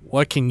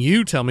 What can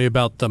you tell me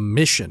about the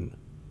mission?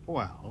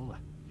 Well,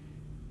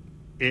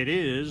 it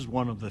is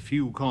one of the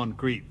few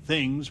concrete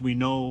things we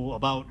know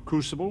about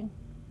Crucible.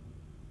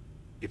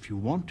 If you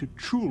want to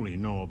truly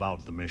know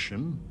about the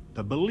mission,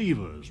 the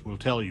believers will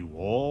tell you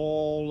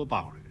all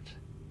about it.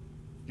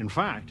 In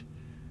fact,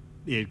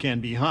 it can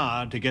be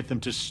hard to get them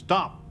to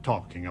stop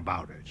talking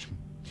about it.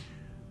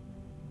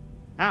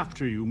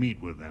 After you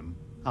meet with them,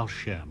 I'll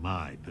share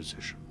my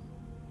position.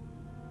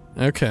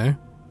 Okay.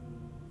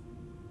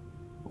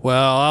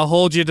 Well, I'll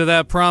hold you to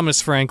that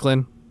promise,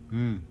 Franklin.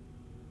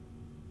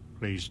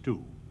 Please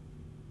do.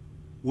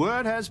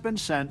 Word has been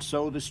sent,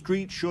 so the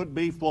street should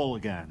be full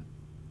again.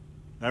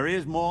 There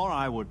is more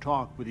I would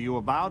talk with you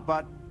about,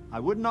 but I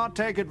would not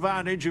take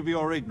advantage of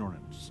your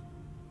ignorance.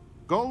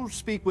 Go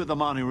speak with the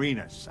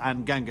Monerinus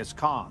and Genghis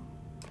Khan.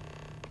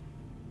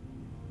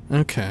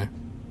 Okay.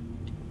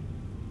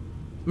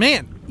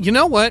 Man, you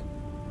know what?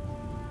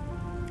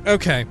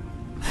 Okay.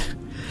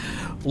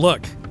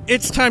 Look,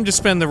 it's time to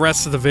spend the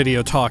rest of the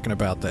video talking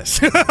about this.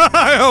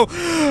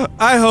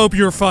 I hope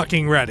you're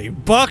fucking ready.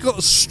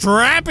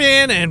 Strap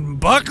in and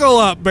buckle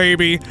up,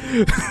 baby.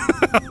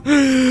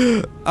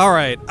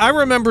 Alright, I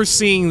remember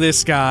seeing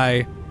this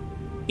guy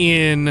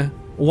in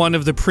one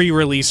of the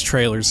pre-release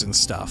trailers and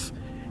stuff.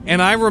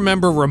 And I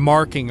remember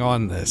remarking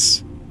on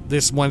this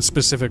one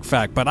specific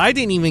fact, but I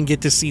didn't even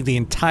get to see the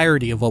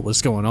entirety of what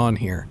was going on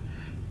here.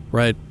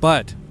 Right,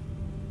 but...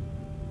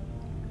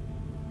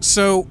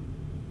 So...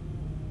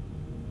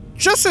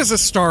 Just as a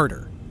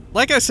starter,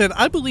 like I said,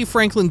 I believe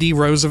Franklin D.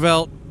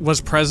 Roosevelt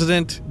was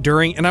president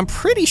during, and I'm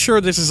pretty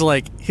sure this is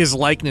like his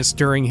likeness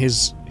during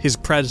his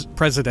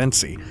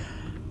presidency.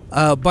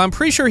 But I'm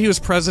pretty sure he was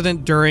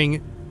president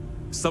during...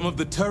 Some of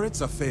the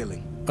turrets are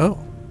failing.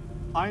 Oh.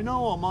 I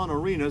know a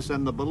Monerinus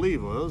and the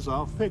believers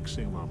are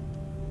fixing them.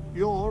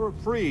 You're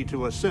free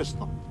to assist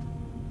them.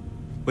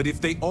 But if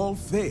they all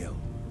fail...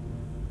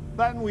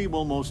 Then we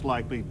will most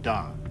likely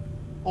die.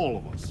 All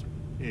of us.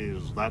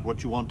 Is that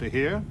what you want to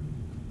hear?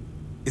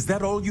 Is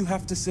that all you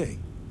have to say?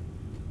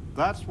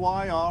 That's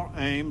why our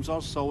aims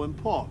are so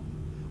important.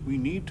 We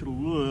need to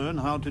learn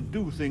how to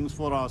do things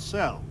for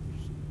ourselves.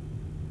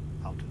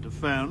 How to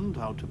defend,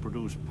 how to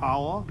produce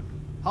power,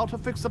 how to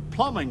fix the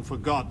plumbing, for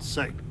God's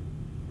sake.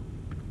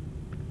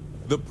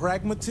 The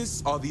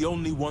pragmatists are the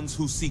only ones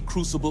who see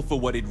Crucible for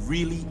what it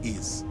really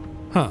is.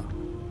 Huh.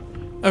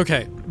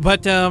 Okay,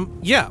 but,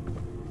 yeah.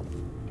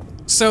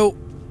 So...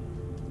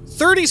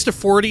 30s to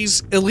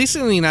 40s, at least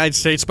in the United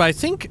States, but I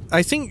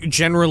think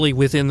generally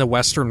within the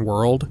Western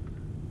world,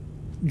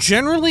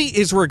 generally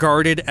is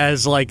regarded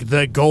as like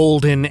the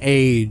golden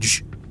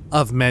age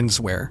of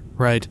menswear,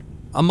 right?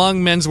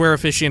 Among menswear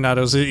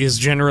aficionados, it is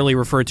generally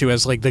referred to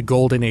as like the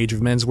golden age of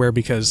menswear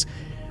because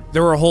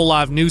there were a whole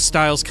lot of new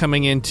styles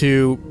coming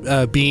into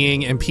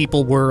being, and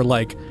people were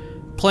like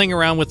playing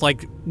around with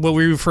like what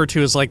we refer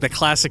to as like the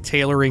classic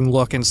tailoring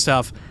look and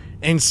stuff,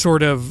 and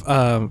sort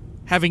of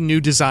having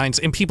new designs,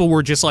 and people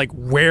were just like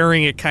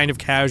wearing it kind of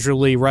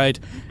casually, right?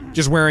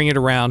 Just wearing it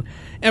around.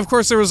 And of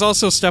course there was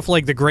also stuff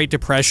like the Great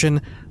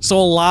Depression, so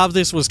a lot of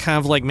this was kind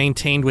of like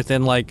maintained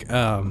within like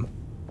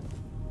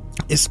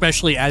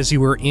especially as you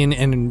were in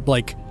and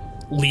like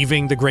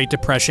leaving the Great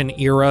Depression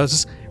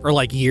eras or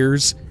like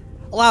years,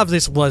 a lot of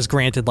this was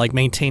granted like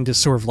maintained as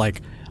sort of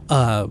like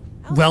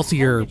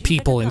wealthier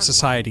people in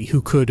society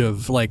who could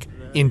have like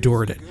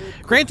endured it.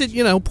 Granted,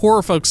 you know,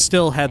 poorer folks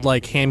still had,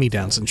 like,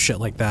 hand-me-downs and shit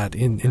like that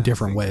in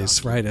different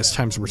ways, right, as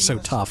times were so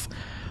tough.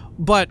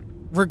 But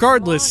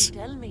regardless,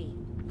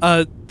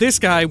 this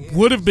guy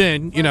would have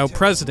been, you know,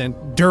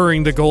 president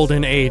during the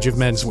golden age of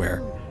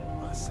menswear.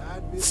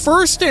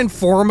 First and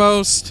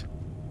foremost,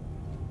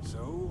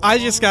 I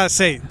just gotta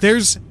say,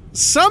 there's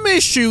some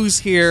issues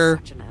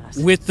here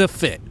with the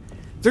fit.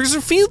 There's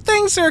a few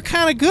things that are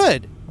kind of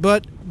good,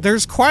 but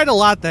there's quite a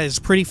lot that is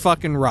pretty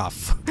fucking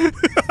rough.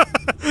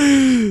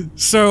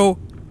 So,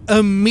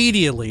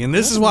 immediately, and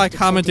this is why I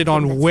commented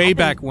on way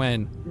back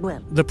when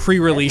the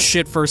pre-release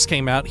shit first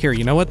came out. Here,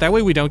 you know what? That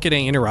way we don't get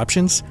any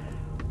interruptions.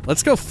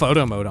 Let's go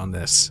photo mode on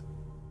this.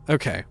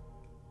 Okay.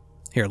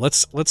 Here,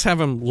 let's have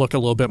him look a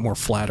little bit more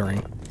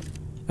flattering.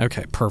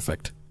 Okay,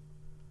 perfect.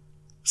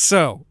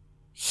 So,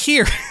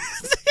 here.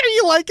 Are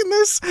you liking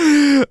this?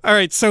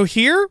 Alright, so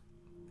here,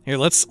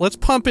 let's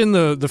pump in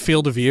the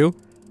field of view.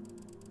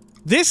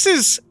 This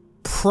is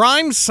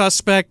prime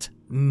suspect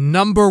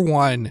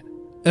 #1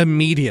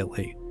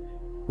 immediately,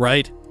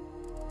 right?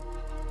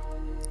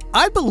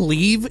 I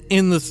believe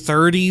in the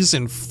 30s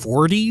and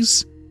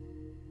 40s,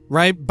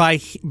 right?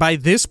 By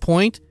this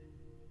point,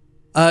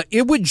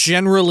 it would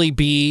generally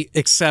be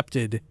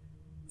accepted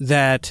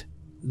that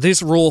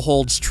this rule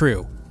holds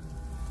true.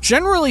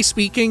 Generally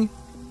speaking,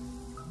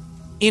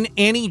 in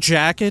any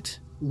jacket,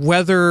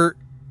 whether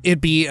it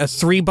be a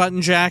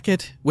 3-button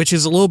jacket, which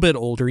is a little bit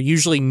older,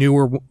 usually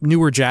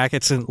newer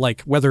jackets, and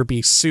like whether it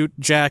be suit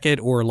jacket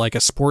or like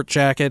a sport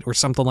jacket or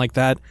something like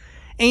that,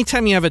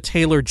 anytime you have a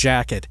tailored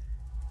jacket,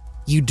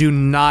 you do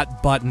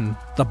not button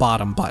the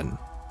bottom button.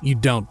 You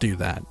don't do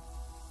that.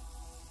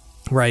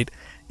 Right?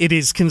 It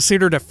is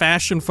considered a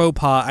fashion faux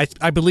pas.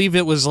 I believe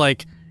it was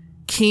like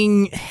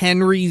King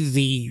Henry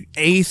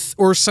VIII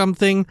or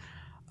something.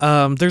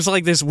 There's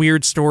like this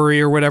weird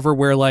story or whatever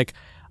where like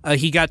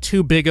he got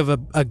too big of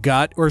a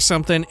gut or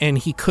something and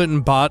he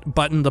couldn't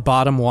button the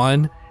bottom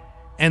one,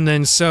 and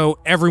then so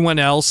everyone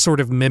else sort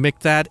of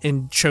mimicked that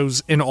and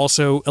chose and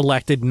also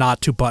elected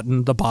not to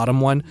button the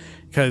bottom one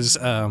because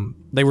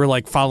they were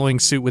like following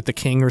suit with the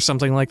king or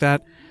something like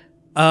that.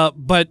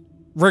 But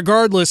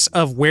regardless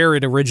of where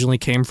it originally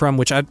came from,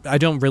 which I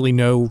don't really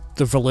know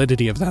the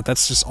validity of that,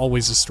 that's just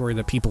always a story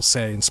that people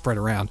say and spread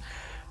around,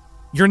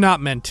 you're not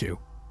meant to.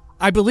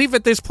 I believe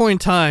at this point in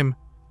time,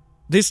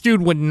 this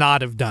dude would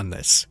not have done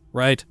this,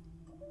 right?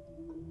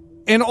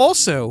 And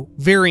also,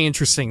 very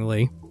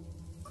interestingly,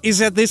 is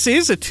that this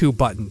is a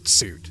 2-button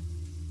suit,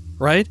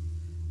 right?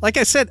 Like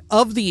I said,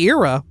 of the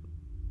era,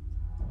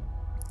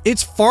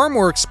 it's far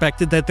more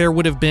expected that there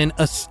would have been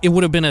a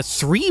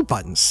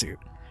 3-button suit.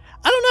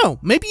 I don't know.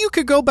 Maybe you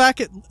could go back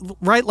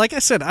right? Like I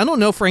said, I don't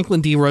know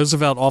Franklin D.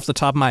 Roosevelt off the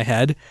top of my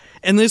head,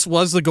 and this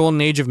was the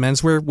golden age of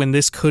menswear when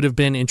this could have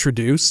been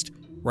introduced,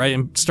 right?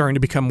 And starting to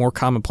become more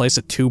commonplace,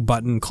 a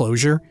 2-button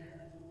closure.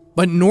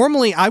 But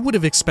normally I would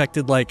have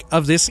expected, like,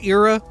 of this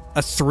era,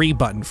 a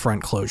 3-button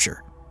front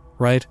closure,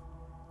 right?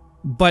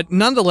 But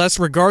nonetheless,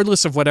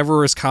 regardless of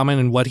whatever is common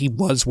and what he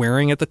was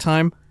wearing at the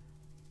time,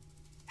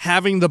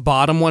 having the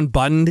bottom one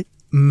buttoned,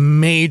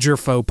 major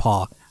faux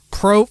pas.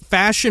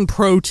 Fashion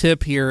pro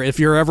tip here, if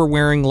you're ever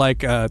wearing,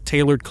 like,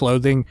 tailored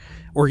clothing,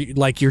 or,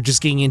 like, you're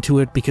just getting into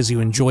it because you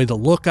enjoy the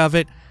look of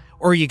it,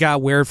 or you gotta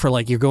wear it for,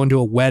 like, you're going to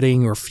a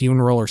wedding or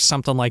funeral or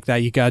something like that,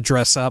 you gotta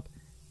dress up.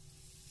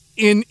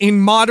 In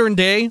modern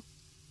day,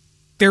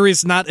 there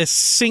is not a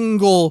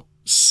single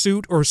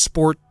suit or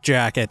sport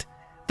jacket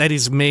that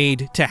is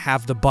made to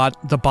have the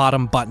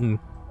bottom button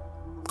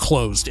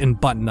closed and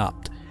button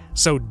up.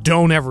 So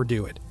don't ever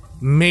do it.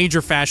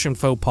 Major fashion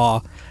faux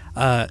pas.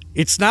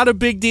 It's not a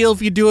big deal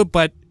if you do it,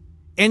 but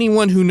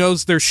anyone who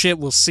knows their shit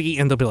will see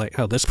and they'll be like,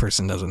 oh, this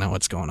person doesn't know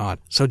what's going on.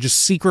 So just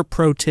secret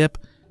pro tip,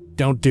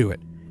 don't do it.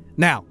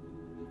 Now,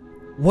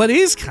 what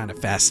is kind of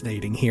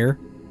fascinating here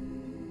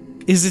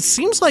is it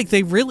seems like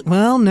they really...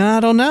 Well, no, I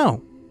don't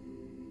know.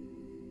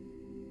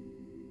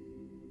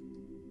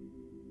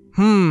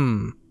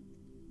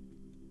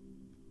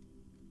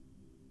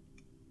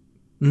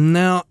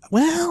 No,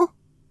 well...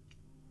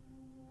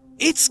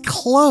 It's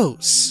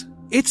close.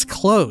 It's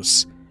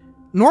close.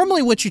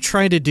 Normally what you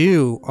try to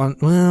do on...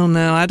 Well,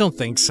 no, I don't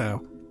think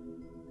so.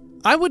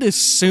 I would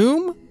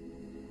assume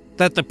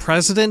that the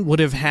president would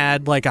have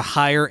had, like, a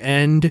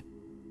higher-end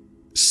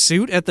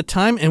suit at the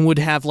time and would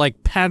have,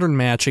 like, pattern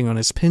matching on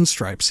his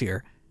pinstripes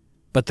here.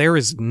 But there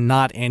is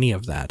not any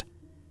of that.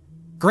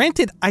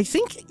 Granted, I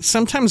think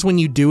sometimes when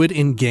you do it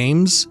in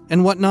games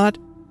and whatnot,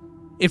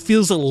 it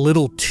feels a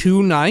little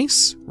too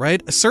nice,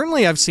 right?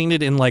 Certainly I've seen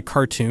it in, like,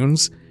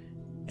 cartoons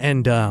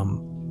and,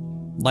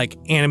 like,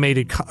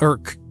 animated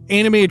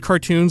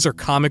cartoons or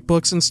comic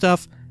books and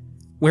stuff,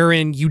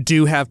 wherein you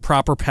do have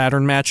proper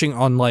pattern matching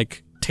on,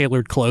 like,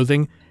 tailored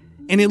clothing,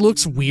 and it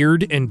looks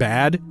weird and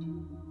bad.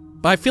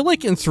 But I feel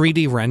like in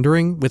 3D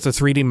rendering, with a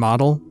 3D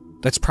model,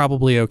 that's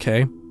probably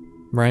okay,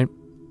 right?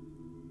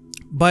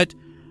 But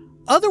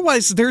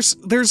otherwise,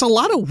 there's a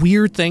lot of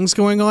weird things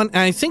going on, and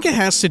I think it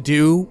has to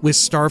do with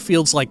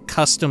Starfield's, like,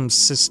 custom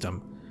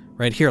system.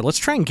 Right here, let's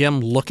try and get him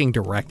looking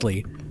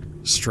directly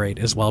straight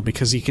as well,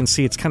 because you can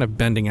see it's kind of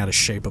bending out of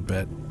shape a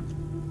bit.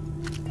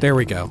 There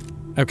we go.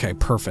 Okay,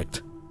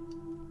 perfect.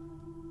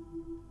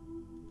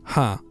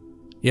 Huh.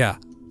 Yeah.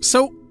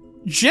 So,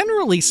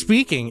 generally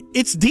speaking,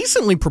 it's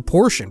decently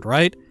proportioned,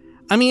 right?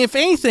 I mean, if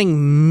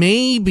anything,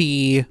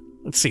 maybe...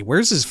 Let's see,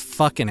 where's his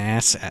fucking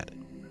ass at?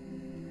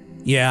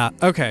 Yeah,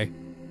 okay.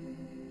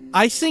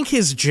 I think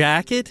his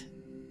jacket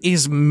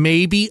is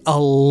maybe a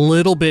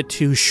little bit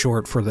too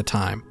short for the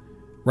time,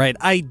 right?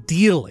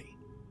 Ideally,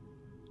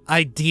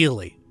 a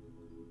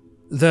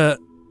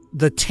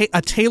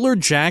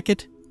tailored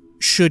jacket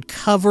should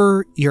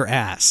cover your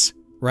ass,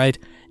 right?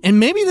 And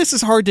maybe this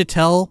is hard to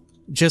tell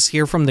just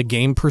here from the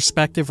game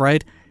perspective,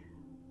 right?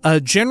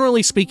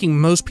 Generally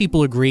speaking, most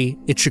people agree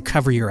it should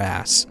cover your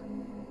ass.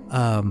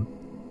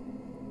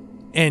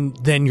 And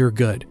then you're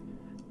good.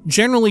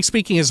 Generally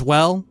speaking as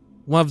well,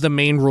 one of the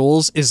main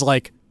rules is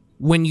like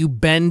when you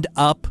bend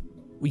up,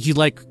 you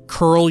like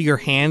curl your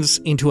hands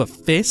into a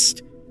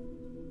fist.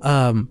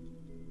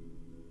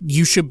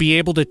 You should be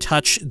able to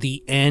touch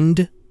the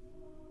end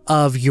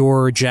of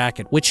your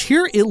jacket, which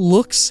here it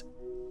looks...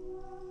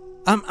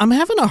 I'm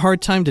having a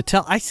hard time to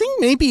tell. I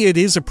think maybe it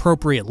is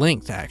appropriate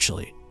length,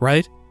 actually,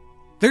 right?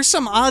 There's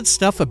some odd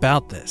stuff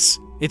about this.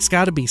 It's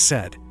got to be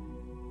said.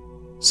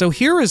 So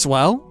here as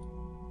well,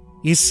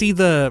 you see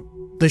the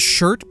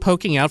shirt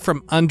poking out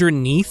from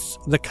underneath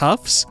the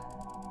cuffs.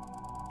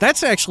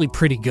 That's actually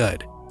pretty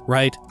good,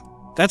 right?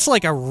 That's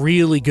like a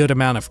really good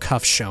amount of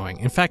cuffs showing.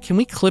 In fact, can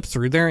we clip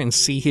through there and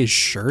see his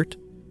shirt?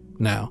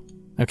 No.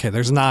 Okay,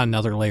 there's not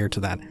another layer to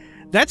that.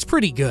 That's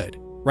pretty good,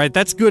 right?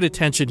 That's good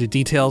attention to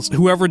details.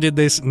 Whoever did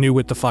this knew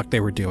what the fuck they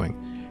were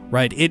doing,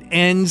 right? It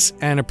ends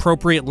an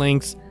appropriate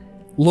length,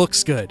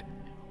 looks good.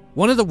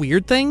 One of the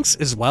weird things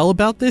as well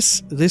about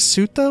this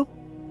suit, though,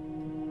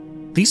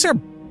 these are,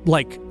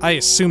 like, I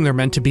assume they're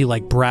meant to be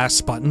like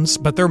brass buttons,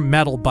 but they're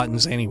metal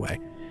buttons anyway.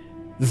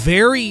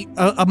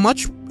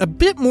 A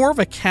bit more of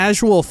a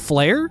casual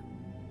flair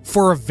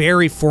for a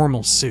very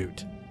formal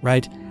suit,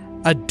 right?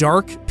 A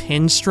dark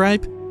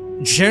pinstripe,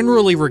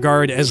 generally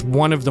regarded as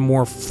one of the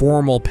more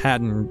formal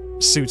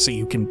pattern suits that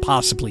you can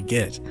possibly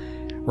get,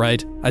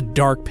 right? A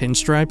dark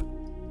pinstripe.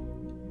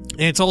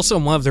 And it's also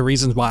one of the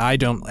reasons why I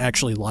don't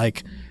actually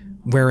like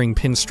wearing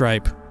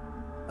pinstripe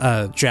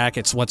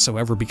jackets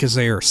whatsoever, because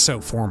they are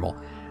so formal.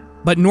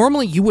 But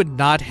normally you would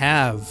not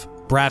have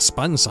brass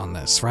buttons on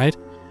this, right?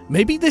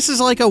 Maybe this is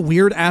like a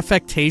weird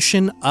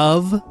affectation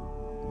of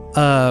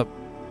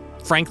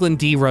Franklin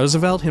D.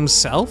 Roosevelt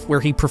himself, where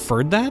he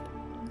preferred that?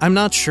 I'm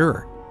not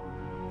sure.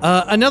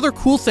 Another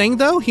cool thing,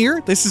 though,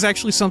 here, this is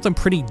actually something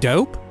pretty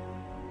dope.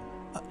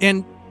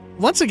 And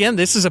once again,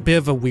 this is a bit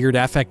of a weird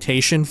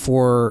affectation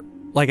for,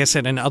 like I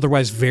said, an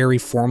otherwise very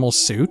formal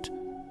suit.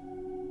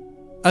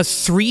 A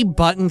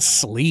 3-button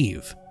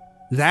sleeve.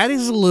 That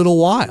is a little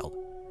wild.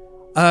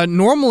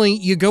 Normally,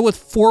 you go with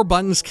 4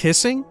 buttons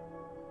kissing,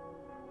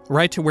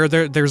 right, to where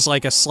there's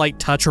like a slight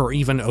touch or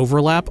even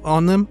overlap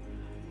on them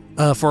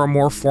for a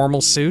more formal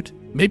suit.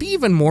 Maybe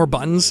even more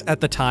buttons at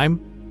the time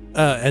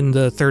in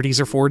the 30s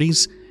or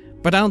 40s,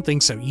 but I don't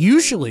think so.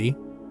 Usually,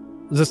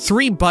 the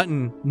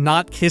 3-button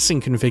not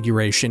kissing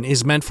configuration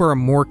is meant for a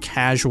more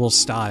casual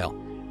style,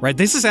 right?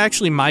 This is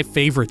actually my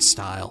favorite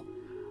style,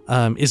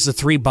 is the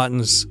 3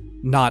 buttons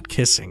not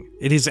kissing.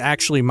 It is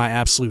actually my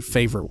absolute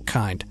favorite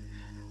kind.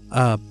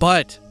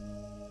 But,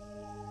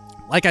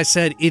 like I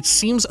said, it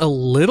seems a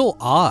little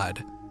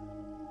odd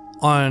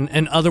on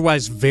an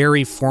otherwise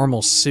very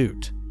formal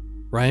suit,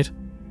 right?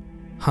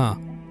 Huh.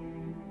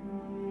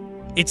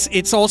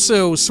 It's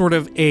also sort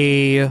of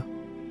him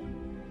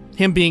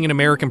being an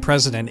American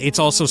president, it's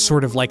also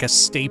sort of like a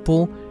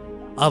staple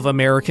of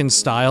American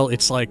style.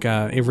 It's like,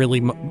 it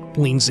really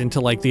leans into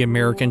like the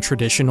American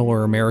traditional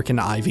or American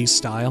Ivy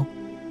style.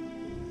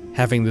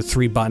 Having the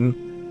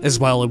 3-button. As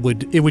well, it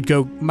would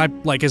go, my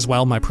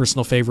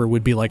personal favorite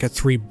would be like a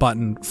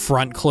 3-button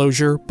front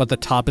closure, but the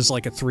top is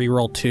like a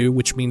 3-roll 2,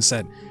 which means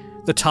that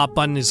the top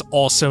button is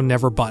also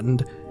never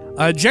buttoned.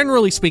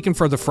 Generally speaking,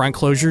 for the front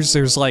closures,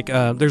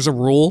 there's a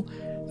rule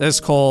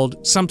that's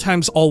called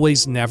sometimes,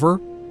 always, never,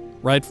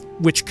 right?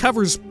 Which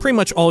covers pretty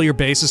much all your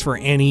bases for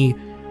any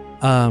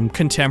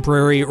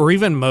contemporary, or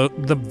even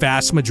the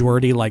vast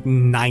majority, like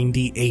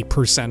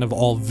 98% of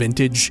all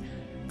vintage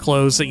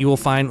clothes that you will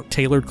find,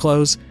 tailored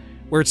clothes,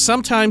 where it's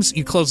sometimes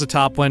you close the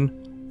top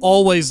one,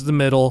 always the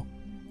middle,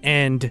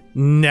 and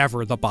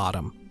never the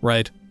bottom,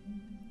 right?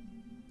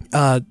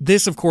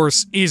 This, of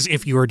course, is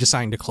if you are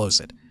deciding to close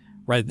it,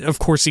 right? Of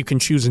course, you can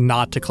choose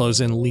not to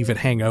close it and leave it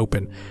hang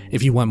open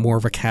if you want more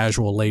of a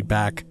casual,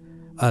 laid-back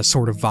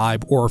sort of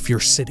vibe, or if you're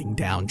sitting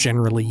down.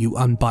 Generally, you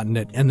unbutton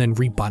it and then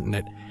rebutton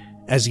it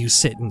as you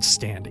sit and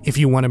stand, if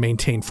you want to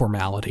maintain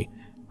formality,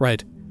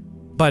 right?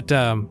 But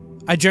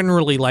I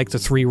generally like the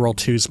 3-roll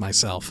 2s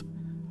myself.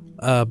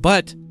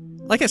 But,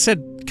 like I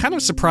said, kind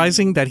of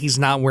surprising that he's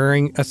not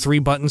wearing a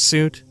 3-button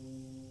suit,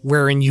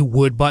 wherein you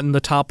would button the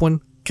top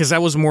one, because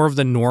that was more of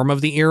the norm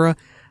of the era.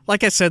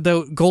 Like I said,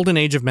 though, golden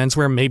age of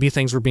menswear, maybe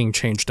things were being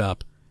changed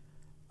up.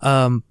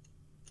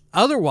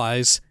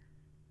 Otherwise,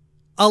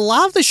 a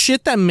lot of the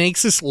shit that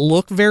makes this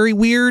look very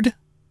weird,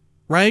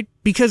 right?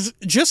 Because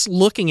just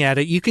looking at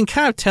it, you can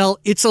kind of tell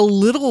it's a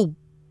little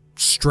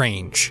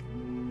strange.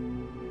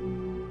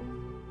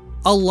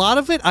 A lot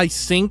of it, I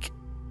think,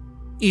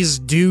 is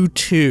due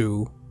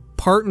to,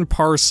 part and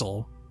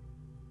parcel,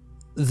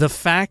 the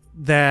fact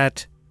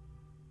that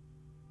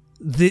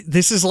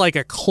this is like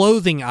a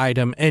clothing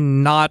item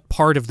and not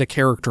part of the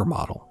character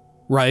model,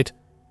 right?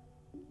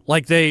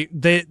 Like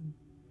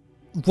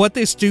what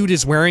this dude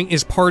is wearing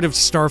is part of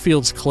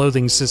Starfield's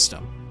clothing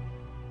system.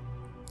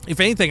 If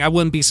anything, I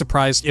wouldn't be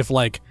surprised if,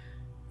 like,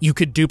 you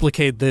could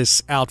duplicate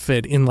this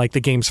outfit in, like, the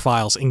game's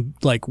files and,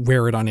 like,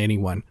 wear it on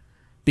anyone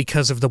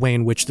because of the way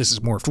in which this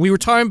is morphed. We were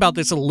talking about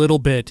this a little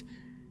bit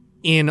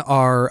in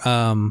our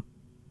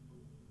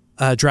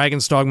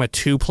Dragon's Dogma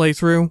 2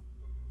 playthrough,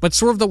 but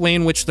sort of the way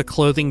in which the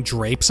clothing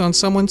drapes on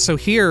someone. So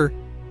here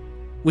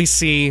we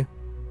see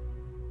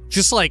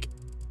just, like,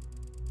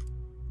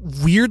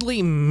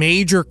 weirdly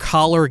major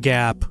collar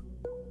gap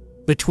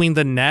between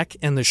the neck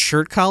and the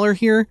shirt collar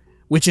here,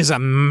 which is a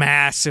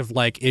massive,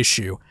 like,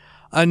 issue.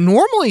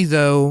 Normally,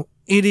 though,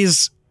 it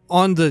is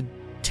on the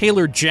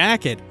tailored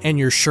jacket and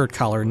your shirt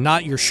collar,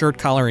 not your shirt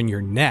collar and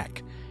your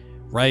neck,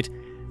 right?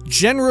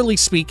 Generally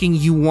speaking,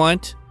 you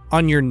want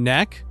on your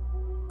neck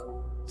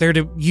there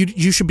to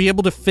you should be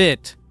able to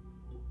fit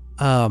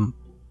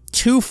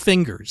 2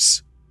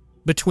 fingers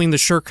between the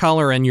shirt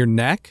collar and your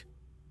neck,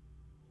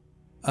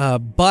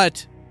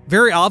 but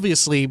very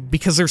obviously,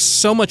 because there's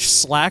so much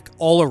slack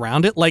all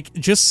around it, like,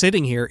 just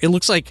sitting here, it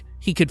looks like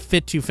he could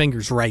fit 2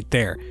 fingers right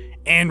there,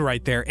 and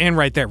right there, and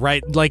right there,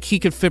 right? Like, he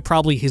could fit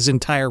probably his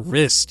entire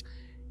wrist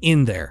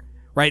in there,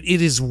 right?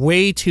 It is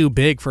way too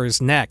big for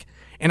his neck,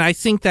 and I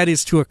think that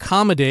is to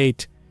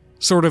accommodate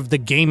sort of the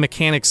game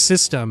mechanics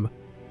system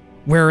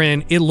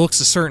wherein it looks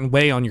a certain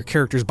way on your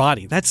character's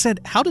body. That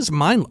said, how does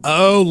mine...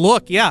 Oh,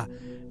 look, yeah,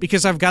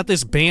 because I've got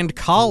this band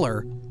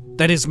collar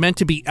that is meant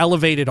to be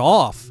elevated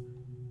off.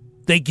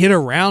 They get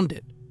around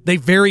it. They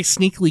very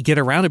sneakily get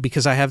around it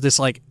because I have this,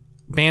 like,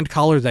 band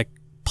collar that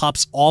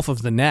pops off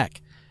of the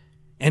neck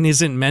and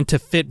isn't meant to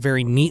fit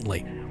very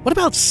neatly. What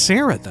about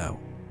Sarah, though?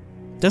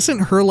 Doesn't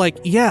her, like,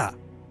 yeah,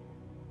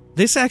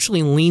 this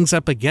actually leans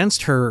up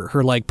against her,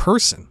 like,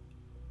 person.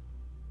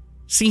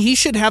 See, he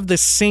should have the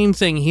same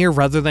thing here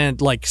rather than,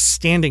 like,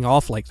 standing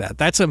off like that.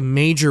 That's a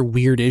major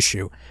weird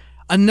issue.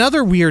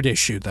 Another weird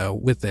issue, though,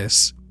 with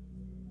this,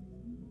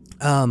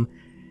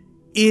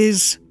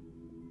 is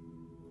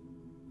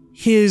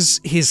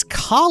his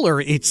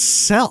collar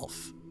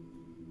itself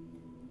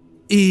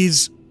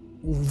is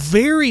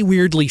very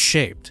weirdly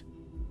shaped,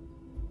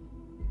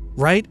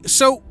 right?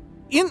 So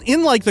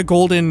in like the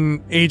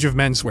golden age of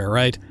menswear,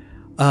 right?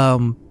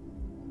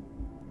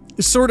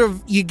 Sort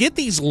of, you get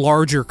these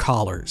larger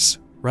collars,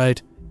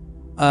 right?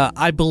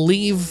 I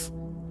believe,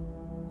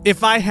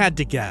 if I had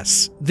to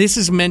guess, this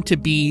is meant to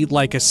be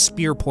like a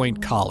spear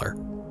point collar,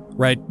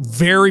 right?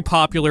 Very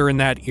popular in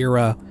that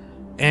era,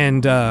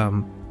 and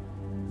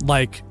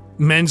like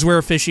menswear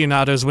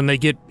aficionados, when they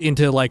get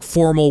into like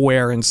formal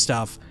wear and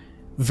stuff,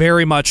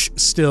 very much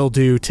still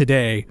do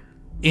today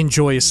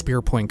enjoy a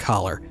spear point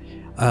collar.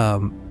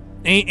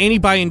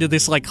 Anybody into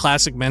this like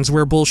classic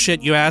menswear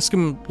bullshit, you ask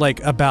them like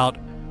about,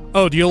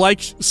 oh, do you like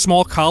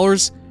small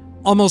collars?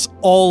 Almost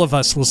all of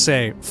us will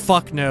say,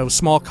 fuck no,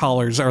 small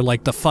collars are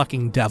like the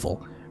fucking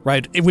devil,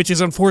 right? Which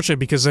is unfortunate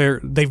because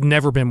they've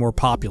never been more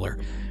popular,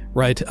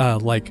 right?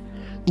 Like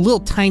little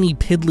tiny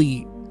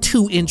piddly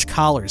 2-inch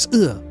collars.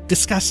 Ugh,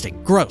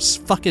 disgusting, gross,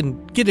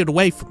 fucking get it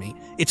away from me.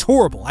 It's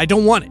horrible, I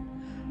don't want it.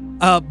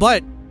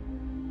 But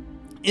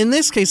in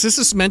this case, this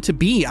is meant to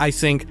be, I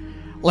think,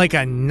 like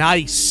a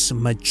nice,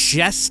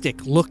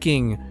 majestic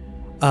looking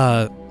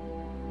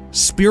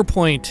spear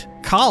point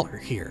collar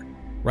here,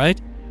 right?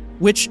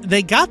 Which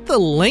they got the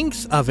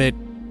length of it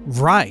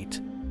right,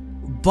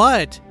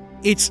 but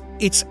it's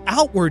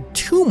outward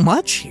too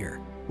much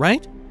here,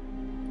 right?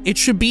 It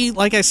should be,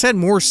 like I said,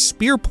 more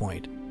spear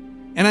point.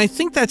 And I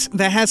think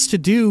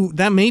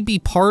that may be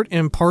part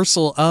and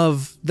parcel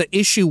of the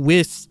issue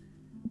with,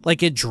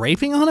 like, it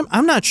draping on him.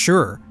 I'm not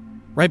sure,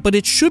 right? But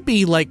it should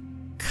be, like,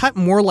 cut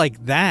more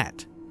like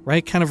that,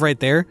 right? Kind of right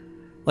there.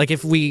 Like,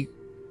 if we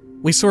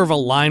sort of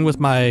align with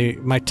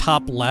my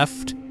top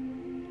left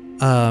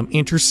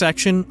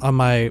intersection on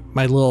my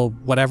little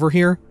whatever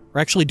here. Or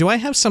actually, do I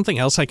have something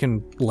else I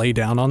can lay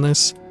down on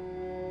this?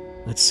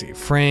 Let's see,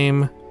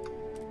 frame.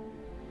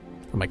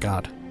 Oh my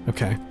god,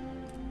 okay.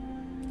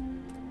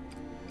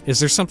 Is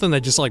there something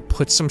that just like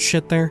puts some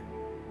shit there?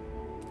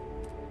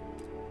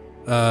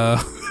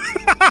 I've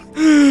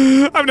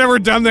never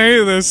done any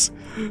of this.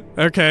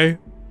 Okay.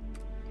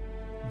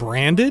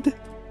 Branded?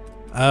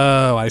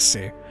 Oh, I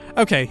see.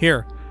 Okay,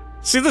 here.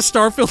 See the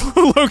Starfield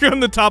logo on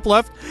the top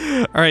left?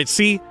 Alright,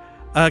 see,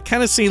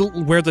 kind of see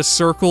where the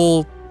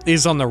circle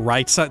is on the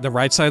right side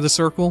of the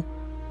circle?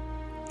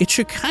 It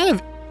should kind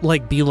of,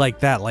 like, be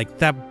like that. Like,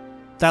 that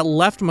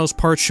leftmost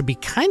part should be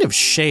kind of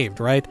shaved,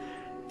 right?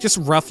 Just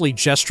roughly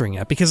gesturing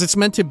it, because it's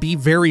meant to be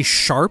very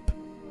sharp,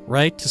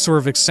 right? To sort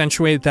of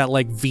accentuate that,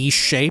 like, V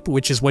shape,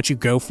 which is what you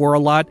go for a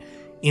lot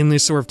in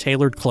this sort of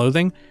tailored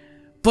clothing.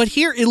 But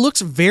here, it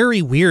looks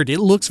very weird. It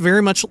looks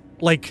very much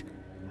like,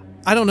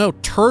 I don't know,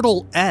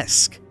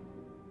 turtle-esque,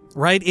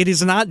 right? It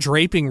is not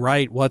draping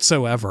right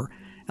whatsoever.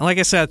 And like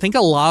I said, I think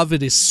a lot of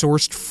it is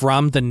sourced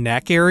from the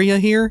neck area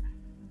here.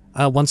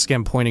 Once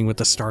again, pointing with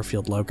the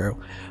Starfield logo.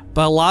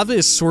 But a lot of it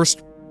is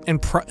sourced, and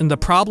the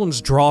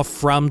problems draw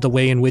from the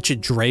way in which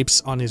it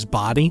drapes on his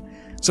body.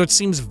 So it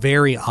seems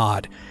very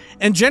odd.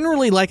 And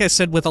generally, like I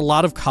said, with a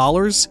lot of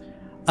collars,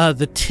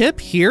 the tip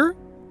here,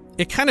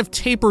 it kind of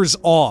tapers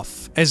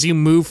off as you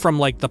move from,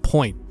 like, the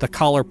point, the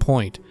collar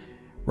point,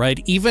 right?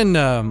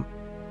 Even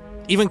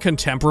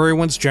contemporary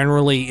ones,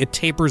 generally, it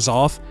tapers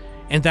off.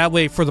 And that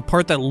way, for the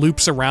part that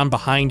loops around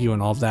behind you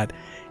and all of that,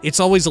 it's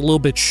always a little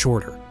bit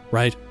shorter,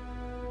 right?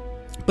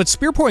 But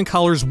spear point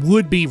collars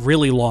would be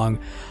really long,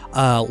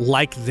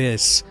 like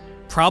this.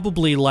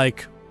 Probably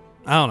like,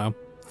 I don't know,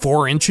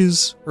 4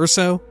 inches or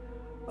so.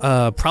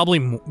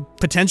 Probably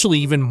potentially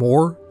even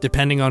more,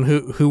 depending on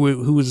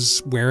who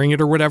is wearing it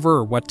or whatever,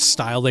 or what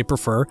style they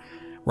prefer,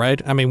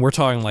 right? I mean, we're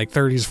talking like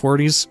 30s,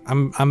 40s.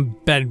 I'm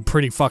betting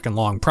pretty fucking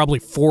long. Probably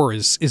 4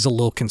 is a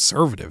little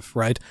conservative,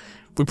 right?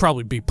 We'd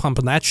probably be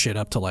pumping that shit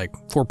up to like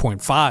 4.5,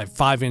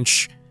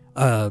 5-inch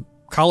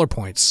collar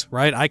points,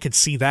 right? I could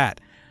see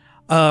that.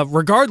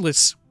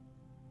 Regardless,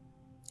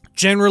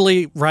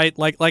 generally, right,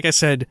 like I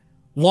said,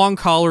 long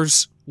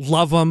collars,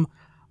 love them.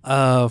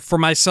 For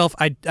myself,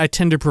 I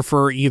tend to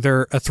prefer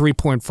either a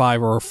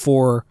 3.5 or a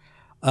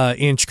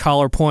 4-inch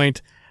collar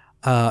point.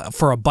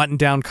 For a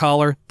button-down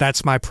collar,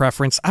 that's my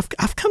preference.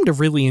 I've come to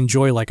really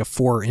enjoy like a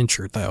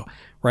 4-incher though,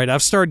 right?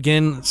 I've started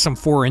getting some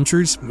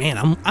 4-inchers.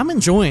 Man, I'm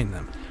enjoying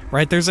them,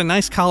 right? There's a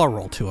nice collar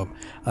roll to them,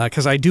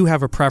 because I do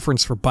have a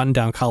preference for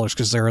button-down collars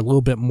because they're a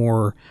little bit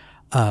more,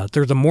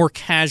 they're the more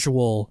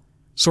casual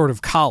sort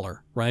of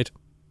collar, right?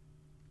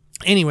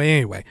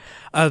 Anyway,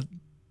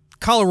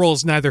 collar roll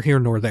is neither here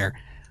nor there.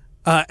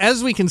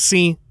 As we can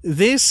see,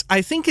 this,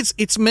 I think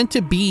it's meant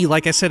to be,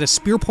 like I said, a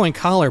spear point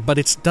collar, but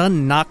it's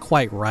done not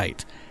quite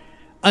right.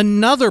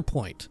 Another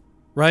point,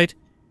 right?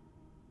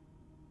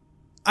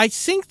 I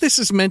think this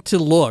is meant to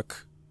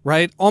look,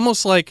 right,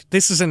 almost like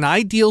this is an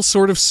ideal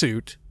sort of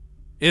suit,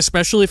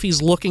 especially if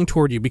he's looking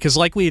toward you, because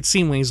like we had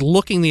seen when he's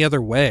looking the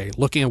other way,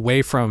 looking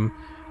away from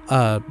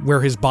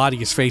where his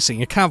body is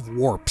facing, it kind of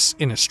warps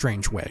in a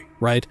strange way,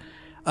 right?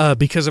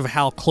 Because of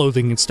how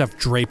clothing and stuff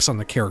drapes on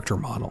the character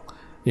model,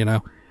 you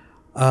know?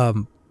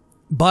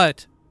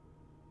 But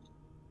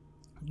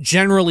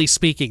generally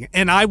speaking,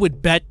 and I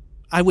would bet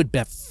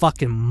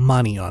fucking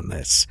money on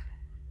this.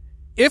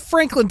 If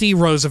Franklin D.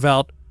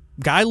 Roosevelt,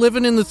 guy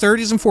living in the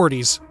 30s and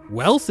 40s,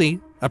 wealthy,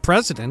 a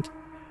president,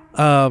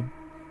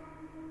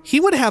 he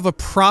would have a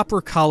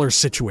proper collar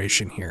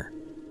situation here,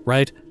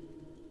 right?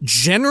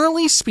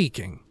 Generally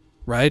speaking,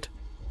 right?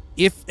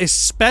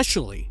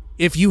 Especially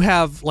if you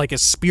have like a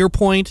spear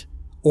point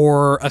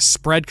or a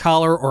spread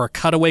collar or a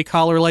cutaway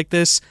collar like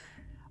this,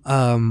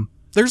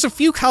 there's a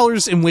few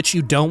collars in which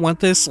you don't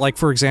want this, like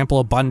for example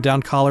a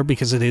button-down collar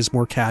because it is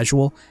more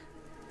casual.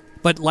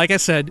 But like I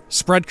said,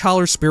 spread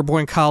collars, spear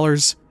point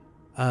collars,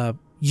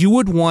 you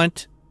would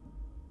want,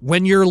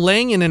 when you're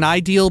laying in an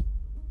ideal,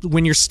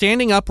 when you're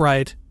standing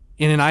upright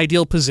in an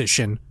ideal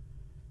position,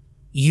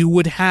 you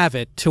would have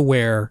it to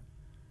where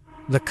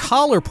the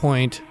collar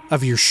point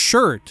of your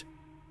shirt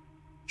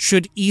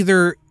should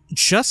either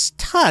just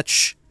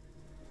touch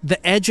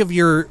the edge of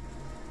your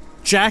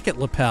jacket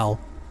lapel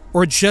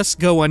or just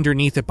go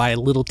underneath it by a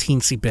little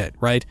teensy bit,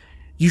 right?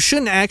 You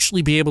shouldn't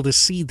actually be able to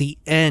see the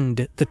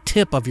end, the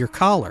tip of your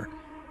collar,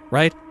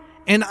 right?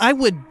 And I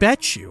would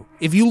bet you,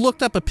 if you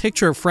looked up a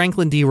picture of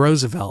Franklin D.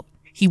 Roosevelt,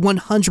 he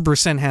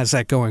 100% has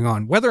that going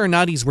on, whether or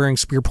not he's wearing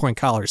spear point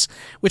collars,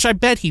 which I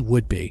bet he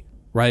would be,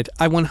 right?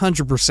 I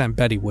 100%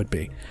 bet he would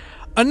be.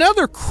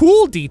 Another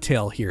cool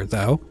detail here,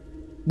 though,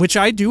 which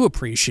I do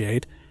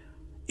appreciate,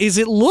 is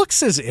it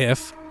looks as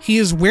if he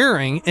is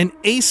wearing an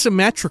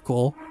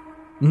asymmetrical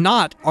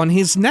knot on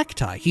his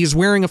necktie. He's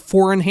wearing a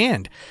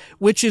 4-in-hand,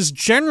 which is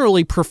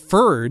generally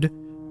preferred,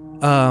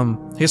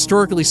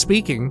 historically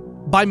speaking,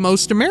 by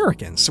most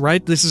Americans,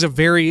 right? This is a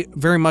very,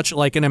 very much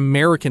like an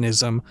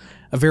Americanism,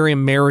 a very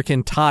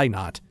American tie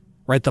knot,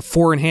 right? The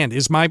 4-in-hand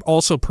is my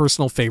also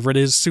personal favorite.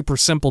 It is super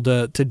simple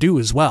to do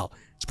as well.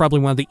 It's probably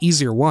one of the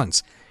easier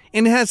ones.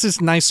 And it has this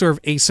nice sort of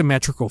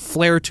asymmetrical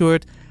flair to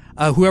it.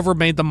 Whoever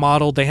made the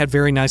model, they had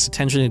very nice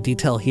attention to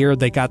detail here.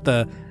 They got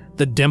the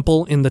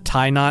dimple in the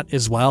tie knot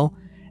as well.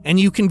 And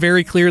you can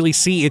very clearly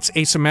see it's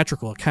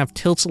asymmetrical. It kind of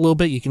tilts a little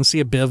bit. You can see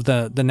a bit of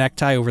the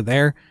necktie over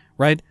there,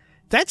 right?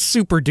 That's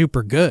super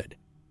duper good.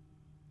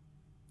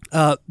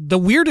 The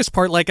weirdest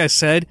part, like I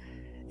said,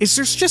 is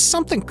there's just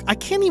something, I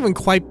can't even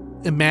quite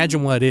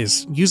imagine what it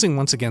is. Using,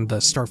 once again, the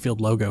Starfield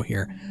logo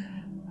here.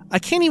 I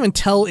can't even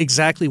tell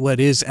exactly what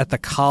it is at the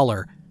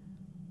collar.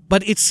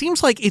 But it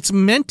seems like it's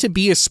meant to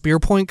be a spear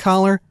point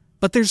collar,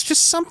 but there's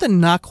just something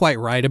not quite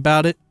right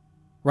about it,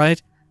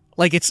 right?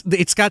 Like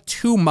it's got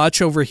too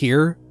much over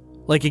here.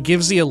 Like it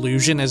gives the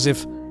illusion as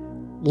if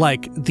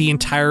like the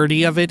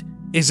entirety of it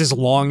is as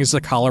long as the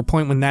collar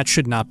point when that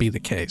should not be the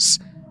case,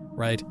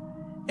 right?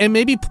 And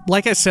maybe,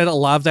 like I said, a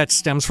lot of that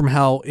stems from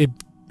how it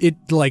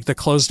like the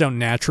clothes don't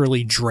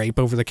naturally drape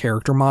over the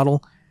character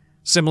model,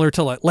 similar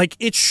to like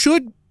it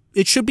should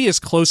be as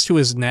close to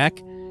his neck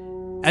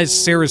as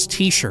Sarah's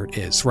t-shirt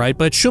is, right?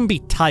 But it shouldn't be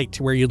tight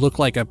to where you look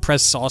like a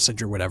pressed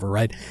sausage or whatever,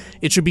 right?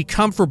 It should be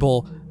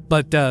comfortable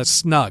but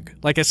snug.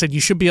 Like I said,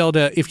 you should be able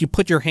to, if you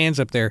put your hands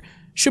up there,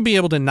 should be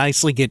able to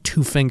nicely get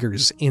 2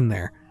 fingers in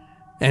there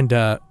and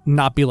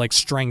not be like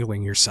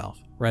strangling yourself,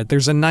 right?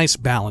 There's a nice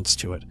balance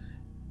to it.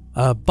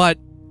 But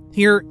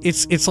here,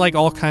 it's like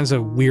all kinds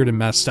of weird and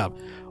messed up.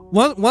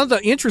 One of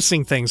the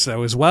interesting things,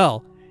 though, as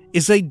well,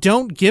 is they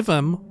don't give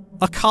him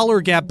a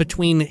collar gap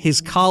between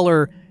his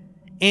collar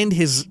and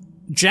his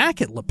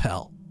jacket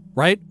lapel,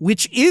 right?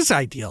 Which is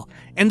ideal.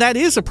 And that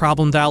is a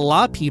problem that a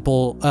lot of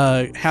people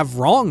have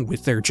wrong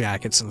with their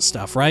jackets and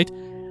stuff, right?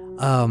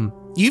 You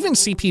even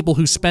see people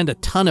who spend a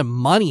ton of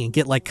money and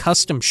get like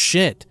custom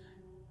shit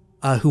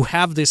who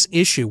have this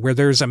issue where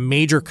there's a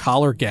major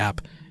collar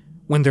gap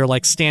when they're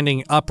like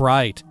standing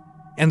upright,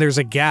 and there's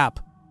a gap,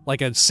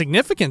 like a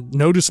significant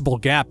noticeable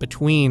gap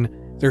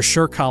between their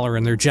shirt collar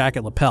and their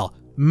jacket lapel.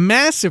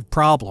 Massive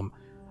problem.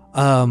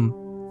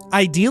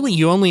 Ideally,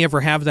 you only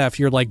ever have that if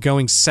you're like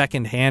going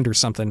second hand or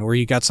something, or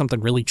you got something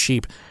really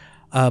cheap.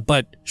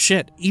 But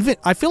shit,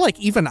 I feel like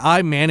even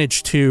I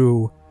managed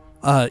to,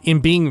 in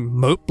being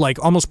like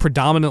almost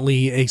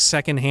predominantly a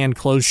second-hand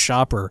clothes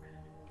shopper,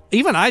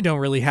 even I don't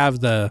really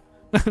have the,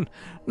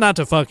 not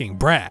to fucking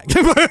brag,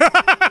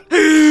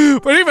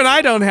 but even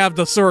I don't have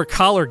the sort of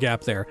collar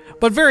gap there.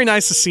 But very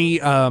nice to see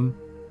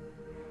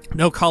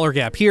no collar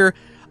gap here.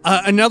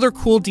 Another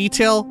cool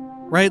detail,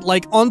 right?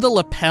 Like on the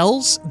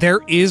lapels,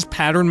 there is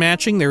pattern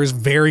matching. There is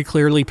very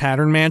clearly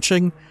pattern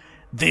matching.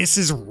 This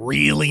is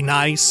really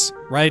nice,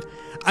 right?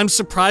 I'm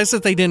surprised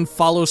that they didn't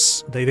follow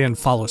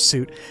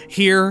suit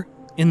here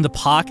in the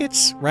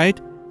pockets, right?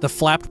 The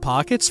flapped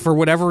pockets, for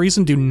whatever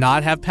reason, do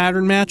not have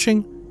pattern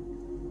matching,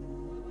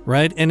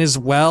 right? And as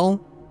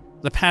well,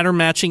 the pattern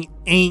matching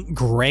ain't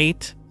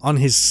great on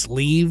his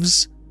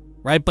sleeves,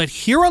 right? But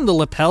here on the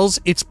lapels,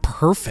 it's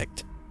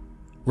perfect,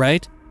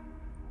 right?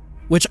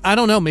 Which, I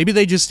don't know, maybe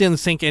they just didn't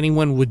think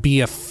anyone would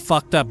be a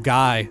fucked up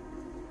guy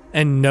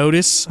and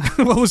notice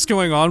what was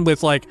going on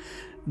with, like,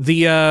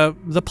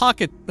 the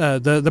pocket,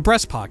 the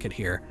breast pocket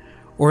here.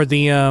 Or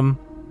the,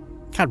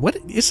 God, what,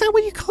 is that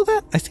what you call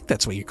that? I think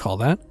that's what you call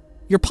that.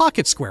 Your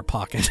pocket square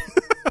pocket.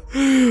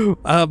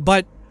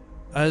 But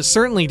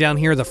certainly down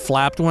here, the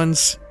flapped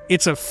ones,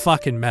 it's a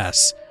fucking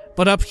mess.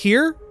 But up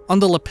here, on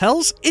the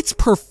lapels, it's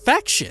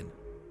perfection,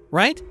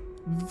 right?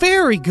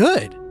 Very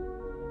good.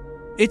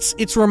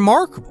 It's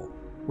remarkable,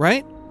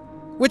 right?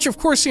 Which, of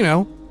course, you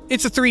know,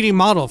 it's a 3D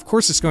model. Of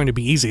course it's going to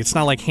be easy. It's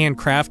not like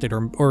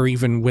handcrafted or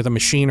even with a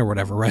machine or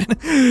whatever, right?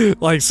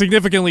 Like,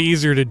 significantly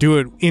easier to do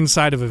it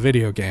inside of a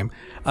video game.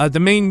 The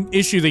main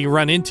issue that you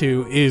run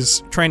into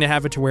is trying to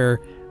have it to where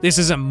this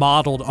isn't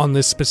modeled on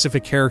this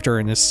specific character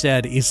and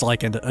instead is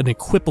like an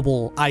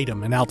equipable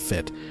item, an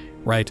outfit,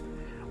 right?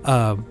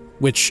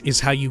 Which is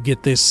how you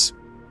get this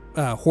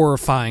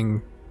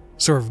horrifying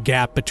sort of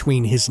gap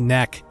between his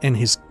neck and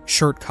his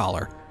shirt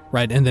collar,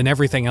 right? And then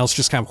everything else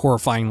just kind of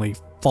horrifyingly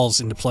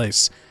falls into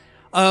place.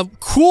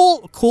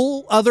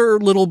 Cool other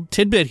little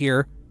tidbit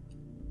here.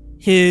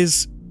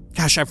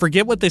 Gosh, I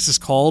forget what this is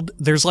called.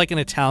 There's like an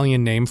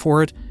Italian name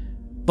for it.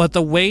 But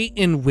the way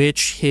in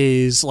which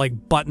his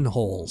like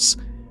buttonholes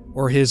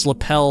or his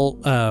lapel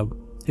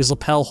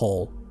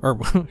hole, or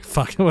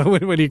fuck,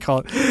 what do you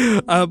call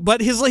it?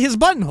 But his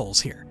buttonholes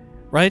here,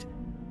 right?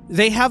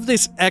 They have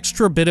this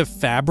extra bit of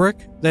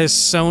fabric that is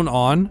sewn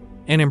on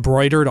and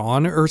embroidered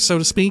on, or so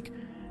to speak,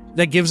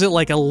 that gives it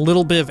like a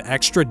little bit of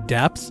extra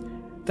depth.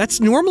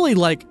 That's normally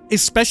like,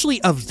 especially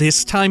of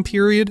this time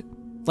period,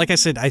 like I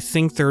said, I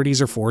think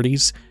 30s or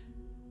 40s,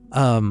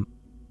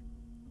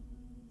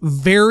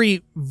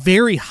 very,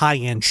 very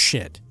high-end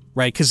shit,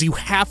 right? Because you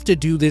have to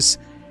do this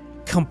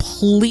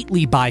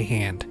completely by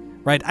hand,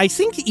 right? I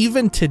think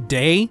even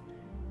today,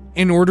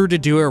 in order to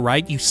do it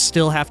right, you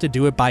still have to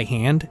do it by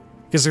hand,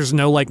 because there's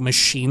no like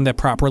machine that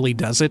properly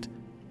does it,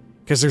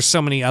 because there's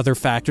so many other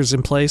factors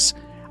in place.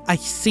 I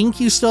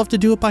think you still have to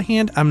do it by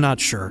hand. I'm not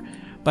sure,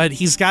 but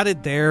he's got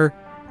it there.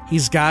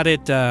 He's got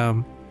it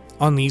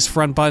on these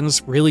front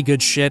buttons. Really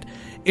good shit.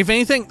 If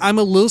anything, I'm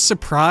a little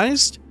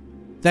surprised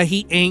that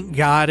he ain't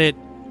got it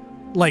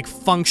like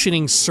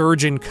functioning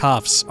surgeon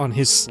cuffs on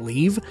his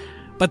sleeve.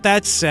 But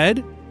that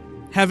said,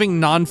 having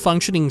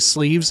non-functioning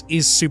sleeves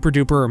is super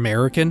duper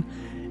American.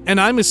 And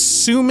I'm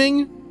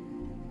assuming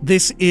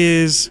this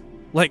is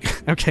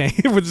like, okay,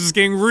 this is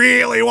getting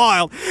really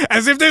wild.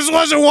 As if this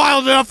wasn't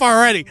wild enough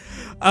already.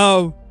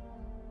 I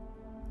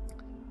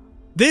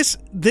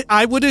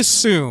would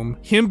assume,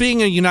 him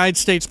being a United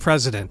States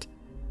president,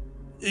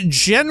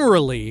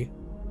 generally,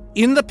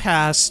 in the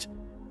past,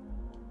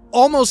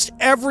 almost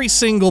every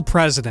single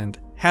president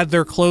had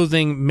their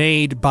clothing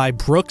made by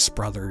Brooks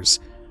Brothers,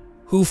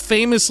 who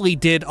famously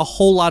did a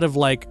whole lot of,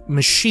 like,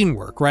 machine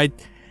work, right?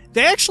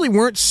 They actually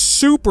weren't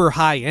super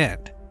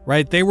high-end,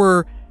 right? They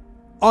were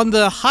on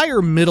the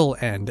higher middle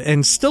end,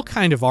 and still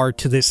kind of are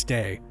to this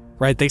day,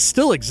 right? They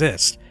still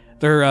exist.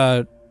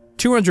 They're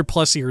 200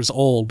 plus years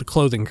old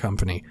clothing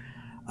company.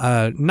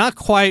 Not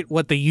quite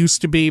what they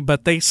used to be,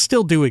 but they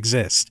still do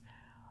exist.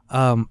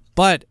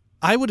 But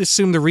I would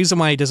assume the reason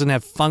why he doesn't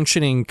have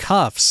functioning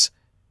cuffs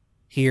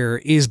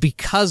here is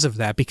because of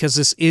that, because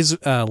this is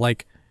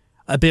like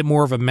a bit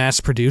more of a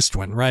mass-produced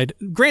one, right?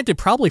 Granted,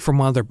 probably from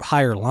one of their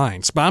higher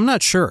lines, but I'm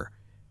not sure.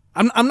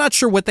 I'm not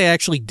sure what they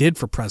actually did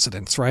for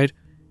presidents, right?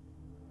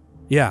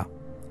 Yeah.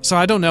 So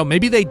I don't know.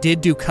 Maybe they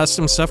did do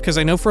custom stuff, because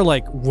I know for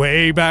like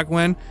way back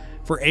when,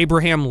 for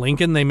Abraham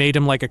Lincoln, they made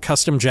him like a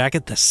custom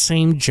jacket, the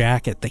same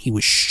jacket that he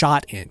was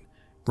shot in,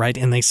 right?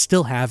 And they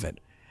still have it.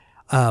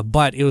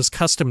 But it was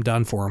custom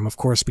done for him, of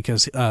course,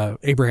 because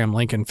Abraham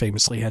Lincoln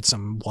famously had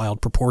some wild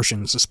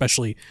proportions,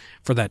 especially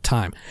for that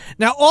time.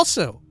 Now,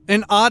 also,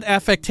 an odd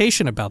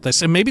affectation about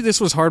this, and maybe this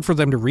was hard for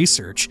them to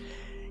research,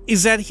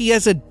 is that he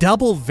has a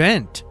double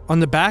vent on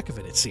the back of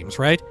it, it seems,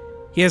 right?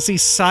 He has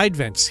these side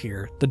vents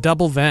here, the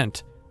double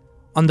vent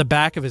on the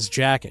back of his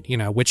jacket, you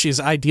know, which is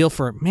ideal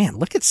for, man,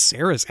 look at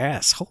Sarah's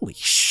ass. Holy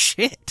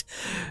shit.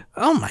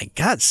 Oh my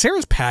God,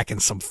 Sarah's packing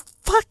some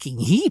fucking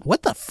heat.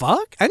 What the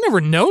fuck? I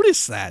never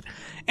noticed that.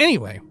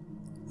 Anyway.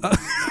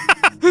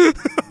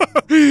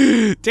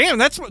 Damn,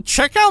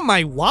 check out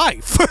my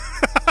wife.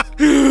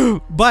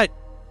 But,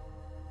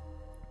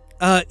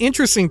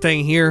 interesting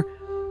thing here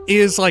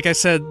is, like I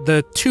said,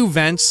 the two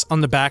vents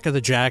on the back of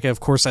the jacket. Of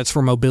course, that's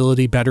for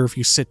mobility, better if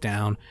you sit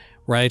down,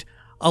 right?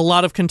 A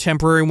lot of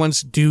contemporary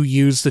ones do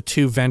use the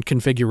two vent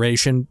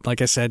configuration.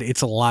 Like I said,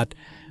 it's a lot,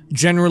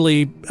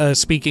 generally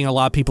speaking, a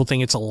lot of people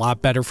think it's a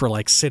lot better for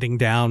like sitting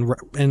down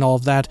and all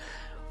of that.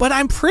 But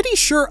I'm pretty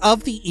sure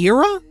of the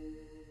era,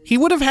 he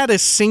would have had a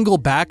single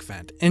back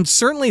vent. And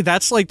certainly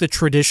that's like the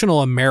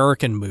traditional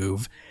American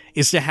move,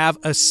 is to have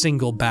a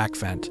single back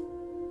vent,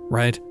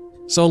 right?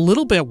 So a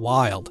little bit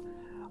wild.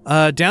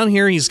 Down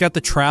here, he's got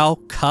the trowel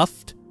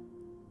cuffed,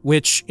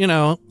 which, you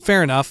know,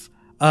 fair enough.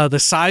 The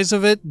size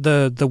of it,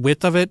 the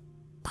width of it,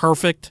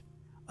 perfect.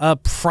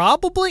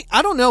 Probably,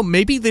 I don't know,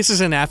 maybe this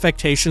is an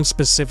affectation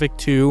specific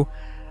to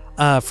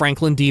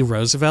Franklin D.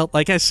 Roosevelt.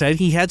 Like I said,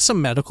 he had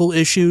some medical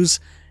issues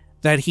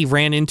that he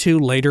ran into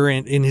later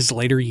in his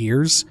later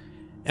years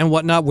and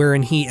whatnot,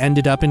 wherein he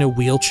ended up in a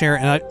wheelchair.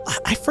 And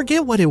I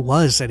forget what it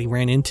was that he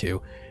ran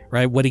into,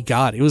 right? What he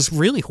got. It was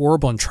really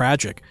horrible and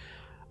tragic.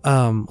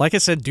 Like I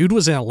said, dude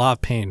was in a lot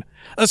of pain.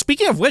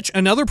 Speaking of which,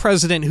 another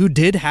president who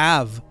did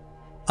have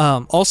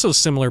also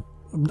similar,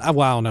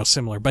 well, no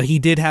similar, but he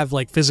did have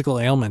like physical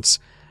ailments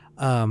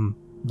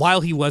while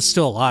he was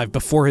still alive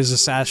before his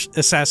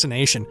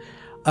assassination.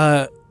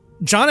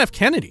 John F.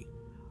 Kennedy.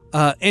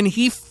 And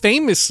he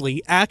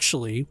famously,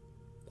 actually,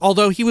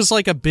 although he was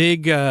like a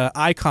big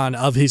icon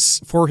of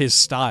for his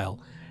style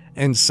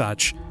and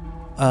such,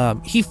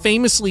 he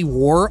famously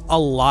wore a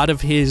lot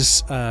of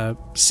his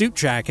suit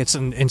jackets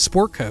and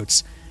sport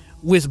coats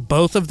with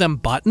both of them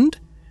buttoned,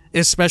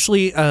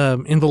 especially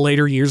in the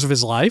later years of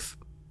his life,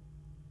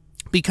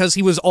 because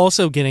he was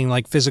also getting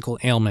like physical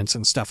ailments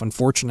and stuff,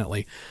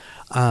 unfortunately,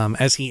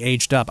 as he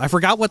aged up. I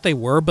forgot what they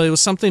were, but it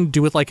was something to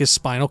do with like his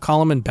spinal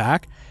column and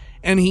back.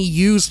 And he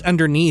used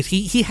underneath,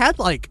 he had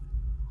like,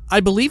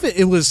 I believe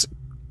it was,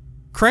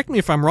 correct me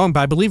if I'm wrong,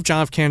 but I believe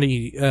John F.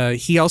 Kennedy,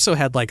 he also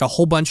had like a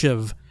whole bunch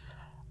of,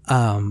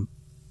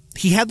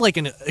 he had like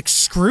an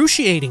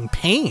excruciating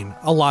pain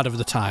a lot of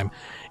the time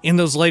in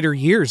those later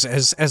years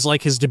as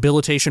like his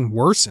debilitation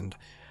worsened.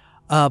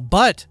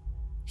 But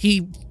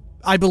he,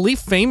 I believe,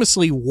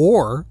 famously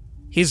wore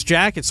his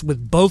jackets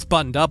with both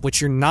buttoned up,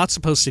 which you're not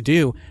supposed to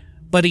do,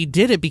 but he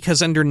did it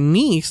because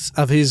underneath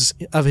of his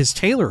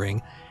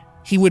tailoring,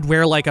 he would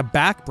wear like a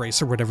back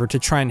brace or whatever to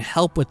try and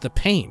help with the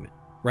pain,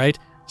 right?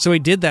 So he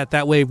did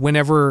that way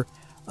whenever,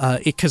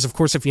 because of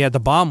course if you had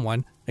the bomb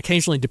one,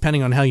 occasionally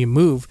depending on how you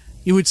move,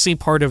 you would see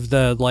part of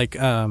the like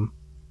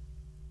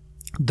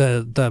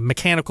the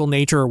mechanical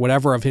nature or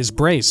whatever of his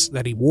brace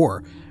that he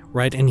wore,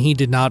 right? And he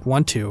did not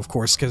want to, of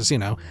course, because, you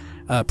know,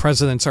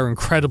 presidents are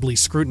incredibly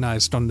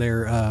scrutinized on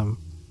their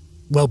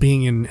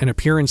well-being and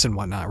appearance and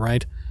whatnot,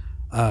 right?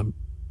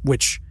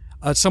 Which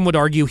some would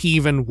argue he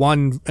even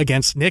won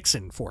against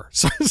Nixon for.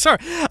 Sorry,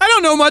 I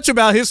don't know much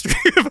about history.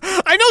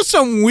 I know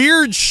some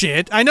weird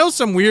shit.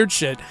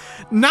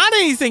 Not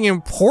anything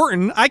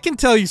important. I can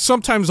tell you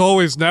sometimes,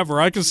 always,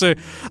 never. I can say,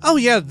 oh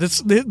yeah,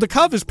 the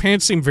cuff of his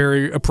pants seem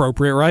very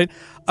appropriate, right?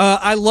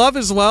 I love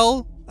as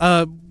well,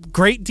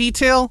 great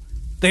detail,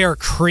 they are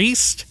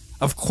creased.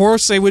 Of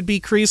course they would be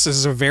creased. This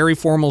is a very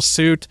formal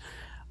suit.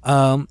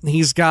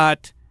 He's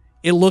got,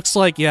 it looks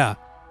like, yeah,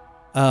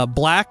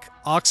 black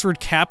Oxford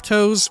cap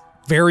toes,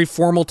 very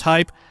formal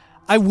type.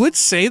 I would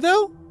say,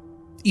 though,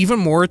 even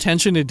more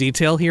attention to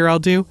detail here I'll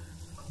do.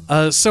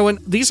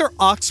 These are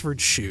Oxford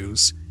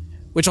shoes,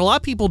 which a lot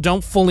of people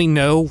don't fully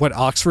know what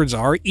Oxfords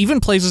are. Even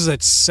places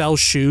that sell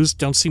shoes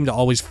don't seem to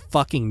always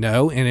fucking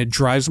know, and it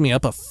drives me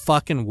up a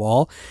fucking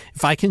wall.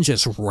 If I can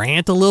just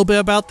rant a little bit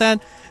about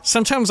that.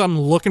 Sometimes I'm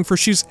looking for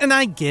shoes, and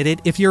I get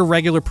it. If you're a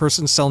regular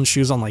person selling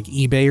shoes on like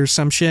eBay or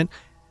some shit,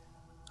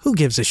 Who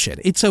gives a shit?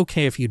 It's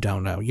okay if you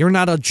don't know. You're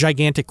not a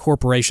gigantic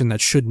corporation that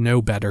should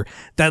know better,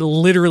 that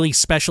literally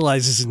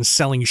specializes in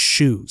selling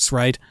shoes,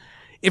 right?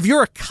 If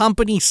you're a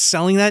company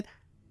selling that,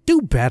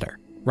 do better,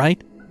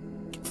 right?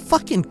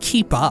 Fucking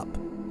keep up.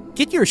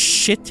 Get your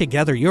shit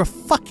together. You're a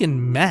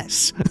fucking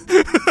mess.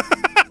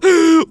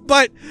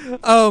 But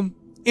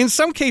in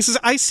some cases,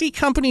 I see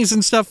companies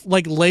and stuff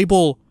like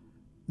label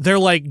their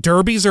like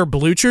derbies or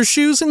blucher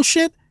shoes and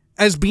shit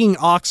as being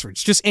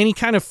Oxfords. Just any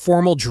kind of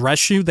formal dress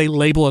shoe they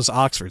label as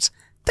Oxfords.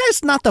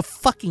 That's not the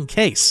fucking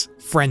case,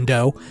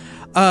 friendo.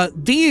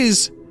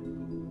 These,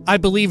 I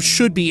believe,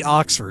 should be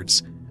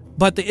Oxfords.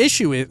 But the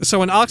issue is,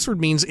 so an Oxford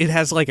means it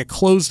has like a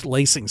closed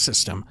lacing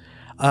system.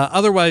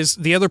 Otherwise,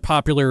 the other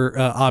popular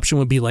option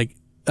would be like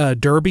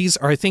derbies,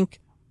 or I think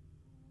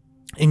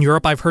in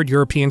Europe, I've heard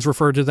Europeans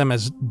refer to them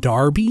as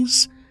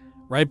darbies,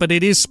 right? But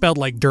it is spelled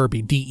like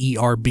derby,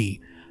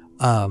 D-E-R-B.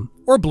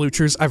 Or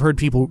bluchers. I've heard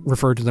people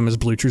refer to them as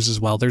bluchers as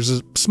well. There's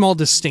a small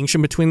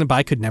distinction between them, but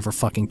I could never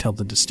fucking tell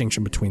the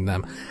distinction between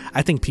them.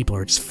 I think people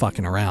are just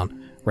fucking around,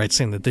 right?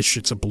 Saying that this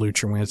shit's a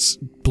blucher when it's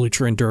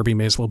blucher and derby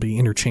may as well be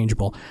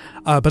interchangeable.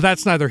 But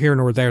that's neither here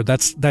nor there.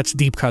 That's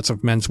deep cuts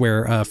of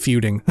menswear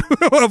feuding,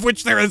 of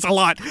which there is a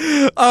lot.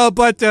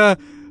 But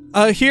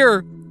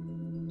here,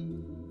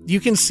 you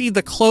can see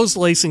the closed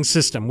lacing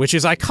system, which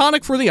is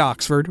iconic for the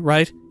Oxford,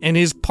 right? And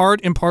is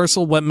part and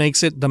parcel what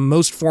makes it the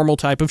most formal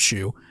type of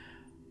shoe.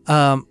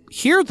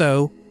 Here,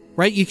 though,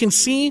 right, you can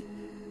see,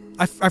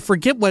 I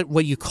forget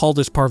what you call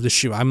this part of the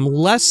shoe. I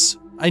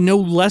know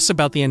less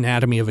about the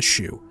anatomy of a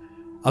shoe.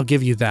 I'll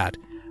give you that.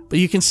 But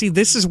you can see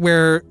this is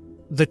where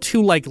the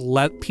two, like,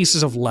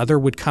 pieces of leather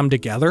would come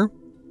together.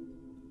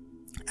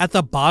 At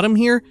the bottom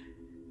here,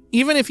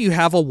 even if you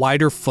have a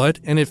wider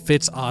foot and it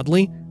fits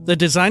oddly, the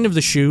design of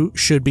the shoe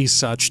should be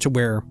such to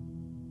where,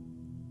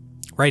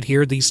 right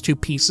here, these two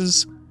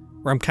pieces,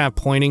 where I'm kind of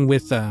pointing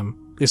with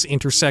this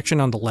intersection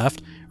on the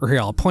left, or here,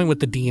 I'll point with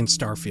the D in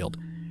Starfield.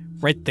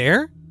 Right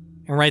there,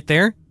 and right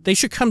there, they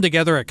should come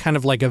together at kind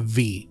of like a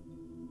V,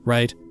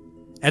 right?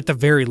 At the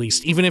very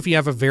least, even if you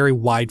have a very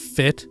wide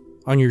fit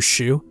on your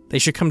shoe, they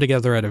should come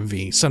together at a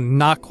V. So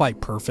not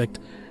quite perfect.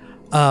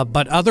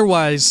 But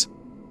otherwise,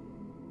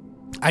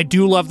 I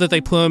do love that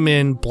they put them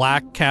in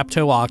black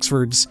cap-toe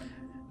Oxfords,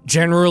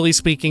 generally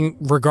speaking,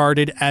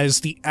 regarded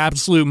as the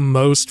absolute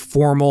most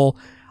formal,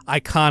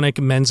 iconic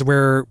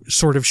menswear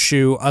sort of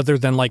shoe, other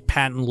than like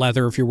patent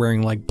leather if you're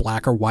wearing like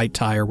black or white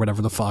tie or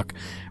whatever the fuck,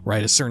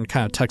 right? A certain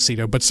kind of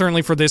tuxedo. But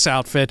certainly for this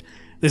outfit,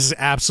 this is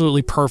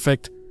absolutely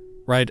perfect,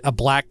 right? A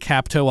black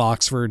cap-toe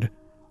Oxford.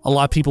 A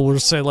lot of people will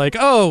say like,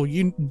 oh,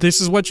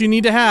 this is what you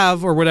need to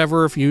have, or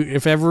whatever,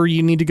 if ever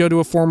you need to go to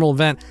a formal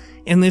event.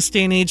 In this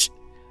day and age,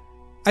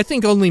 I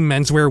think only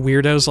menswear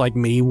weirdos like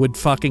me would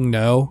fucking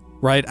know,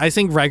 right? I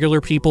think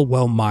regular people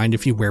won't mind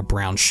if you wear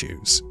brown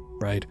shoes,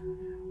 right?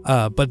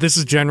 But this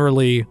is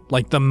generally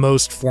like the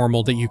most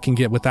formal that you can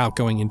get without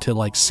going into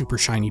like super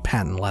shiny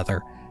patent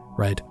leather,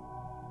 right?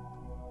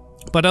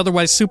 But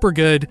otherwise, super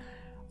good.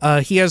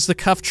 He has the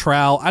cuff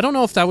trowel. I don't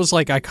know if that was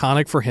like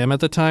iconic for him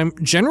at the time.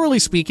 Generally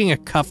speaking, a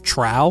cuff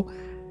trowel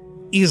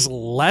is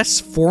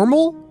less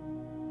formal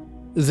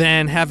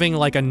than having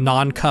like a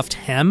non-cuffed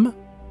hem,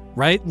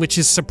 right? Which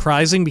is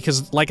surprising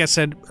because, like I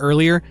said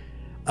earlier,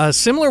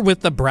 similar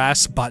with the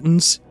brass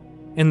buttons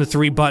in the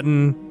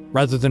 3-button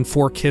rather than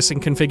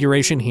 4-kissing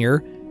configuration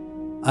here,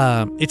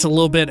 it's a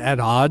little bit at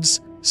odds.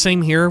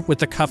 Same here with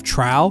the cuff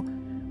trowel,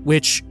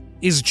 which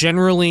is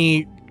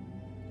generally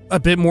a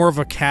bit more of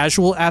a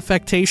casual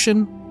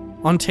affectation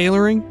on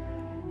tailoring.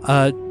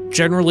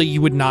 Generally,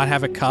 you would not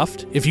have it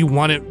cuffed. If you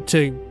want it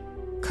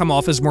to come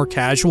off as more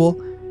casual,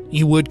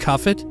 you would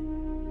cuff it,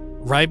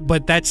 right?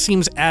 But that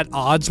seems at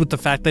odds with the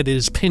fact that it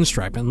is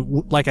pinstripe.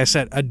 And like I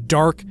said, a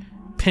dark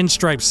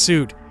pinstripe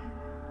suit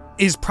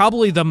is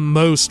probably the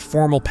most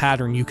formal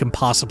pattern you can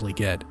possibly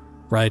get,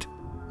 right?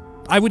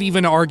 I would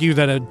even argue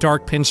that a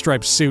dark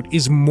pinstripe suit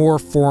is more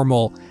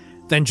formal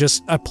than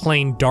just a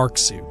plain dark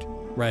suit,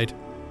 right?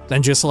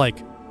 Than just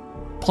like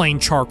plain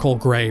charcoal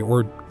gray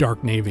or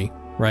dark navy,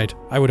 right?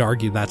 I would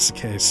argue that's the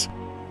case.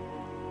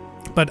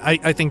 But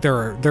I think there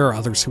are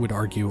others who would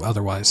argue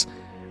otherwise,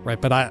 right?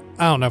 But I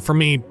don't know. For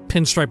me,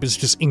 pinstripe is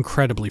just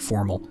incredibly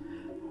formal.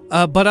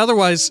 But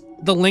otherwise,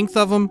 the length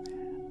of them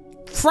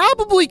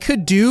probably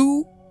could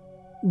do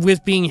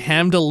with being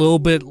hemmed a little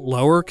bit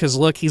lower, because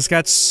look, he's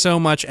got so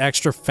much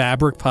extra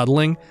fabric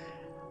puddling.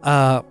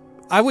 I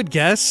would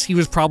guess he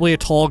was probably a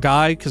tall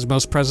guy, because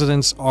most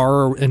presidents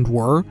are and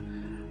were.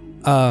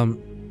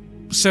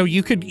 So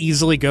you could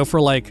easily go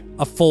for like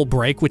a full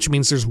break, which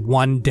means there's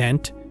one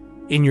dent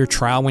in your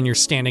trowel when you're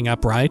standing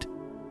upright,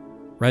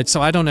 right?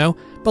 So I don't know.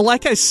 But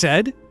like I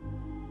said,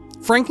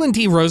 Franklin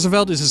D.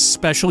 Roosevelt is a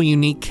special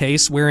unique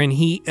case wherein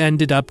he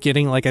ended up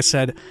getting, like I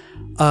said,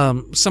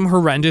 some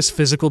horrendous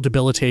physical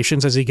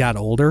debilitations as he got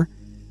older,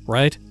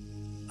 right?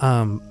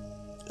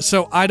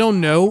 So I don't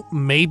know,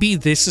 maybe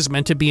this is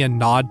meant to be a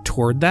nod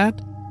toward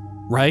that,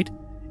 right?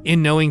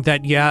 In knowing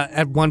that, yeah,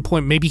 at one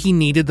point, maybe he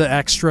needed the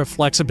extra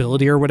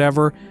flexibility or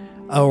whatever,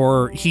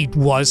 or he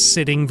was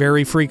sitting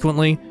very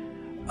frequently.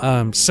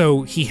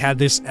 So he had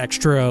this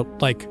extra,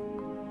 like,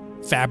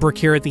 fabric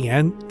here at the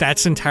end.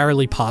 That's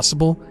entirely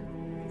possible,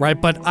 right?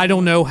 But I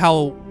don't know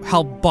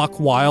how buck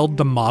wild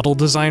the model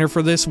designer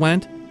for this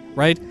went,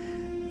 right?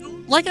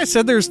 Like I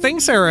said, there's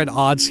things that are at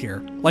odds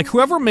here. Like,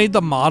 whoever made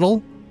the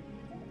model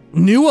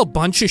knew a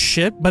bunch of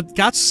shit, but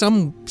got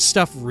some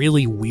stuff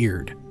really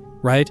weird,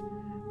 right?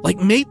 Like,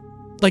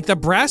 the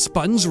brass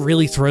buttons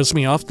really throws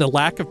me off. The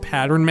lack of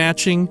pattern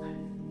matching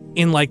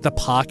in, like, the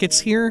pockets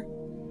here,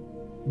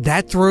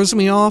 that throws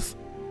me off.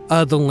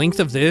 The length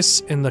of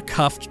this and the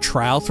cuffed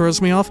trowel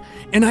throws me off.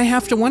 And I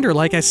have to wonder,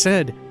 like I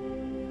said,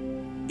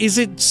 is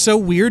it so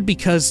weird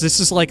because this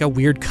is like a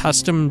weird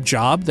custom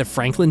job that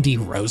Franklin D.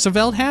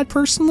 Roosevelt had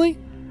personally?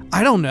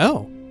 I don't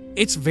know.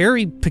 It's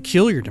very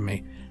peculiar to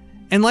me.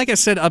 And like I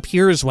said, up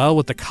here as well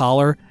with the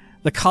collar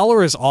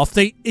is off.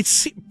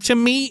 To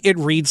me, it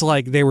reads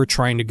like they were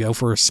trying to go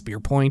for a spear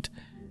point,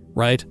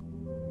 right?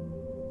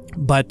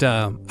 But,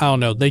 I don't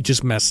know, they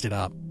just messed it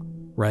up,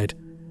 right?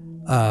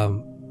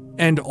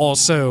 And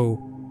also,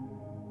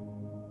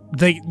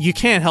 you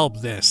can't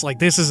help this. Like,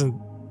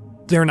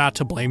 they're not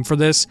to blame for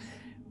this,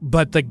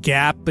 but the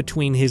gap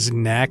between his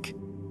neck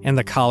and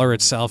the collar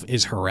itself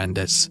is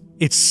horrendous.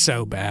 It's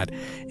so bad.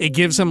 It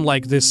gives him,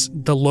 like,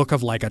 the look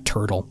of, like, a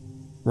turtle,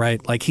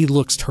 right? Like, he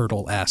looks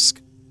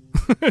turtle-esque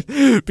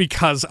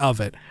because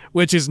of it,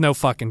 which is no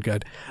fucking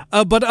good.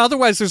 But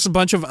otherwise, there's a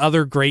bunch of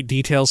other great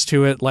details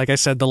to it. Like I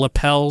said, the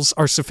lapels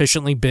are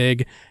sufficiently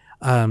big.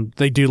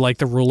 They do, like,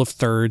 the rule of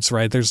thirds,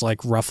 right? There's,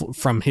 like, rough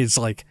from his,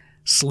 like,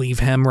 sleeve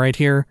hem right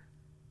here.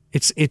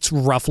 It's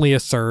roughly a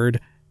third,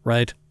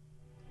 right?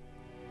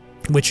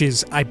 Which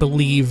is, I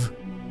believe,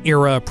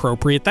 era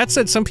appropriate. That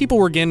said, some people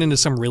were getting into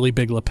some really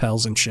big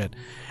lapels and shit.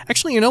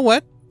 Actually, you know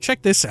what?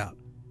 Check this out.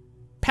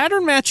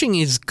 Pattern matching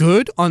is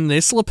good on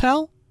this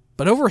lapel,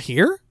 but over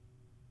here,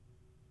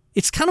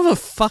 it's kind of a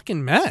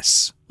fucking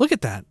mess. Look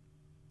at that.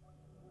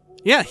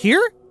 Yeah,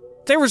 here,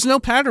 there was no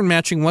pattern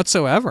matching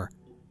whatsoever.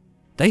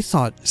 They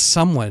thought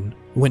someone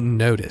wouldn't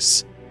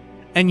notice.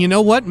 And you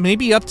know what?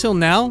 Maybe up till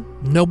now,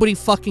 nobody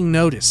fucking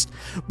noticed.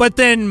 But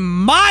then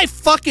my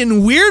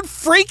fucking weird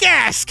freak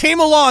ass came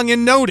along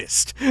and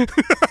noticed.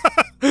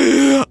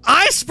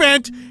 I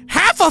spent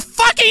half a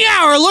fucking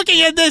hour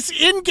looking at this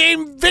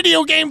in-game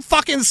video game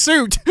fucking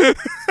suit.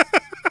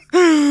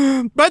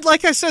 But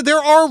like I said,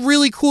 there are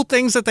really cool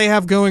things that they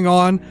have going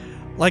on.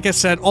 Like I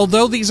said,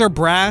 although these are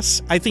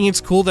brass, I think it's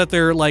cool that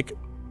they're like,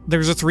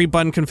 there's a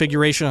 3-button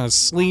configuration on a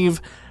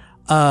sleeve.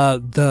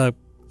 The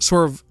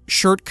sort of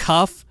shirt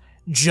cuff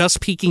just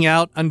peeking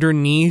out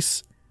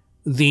underneath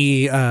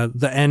the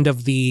end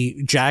of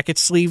the jacket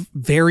sleeve.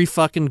 Very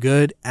fucking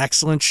good.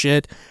 Excellent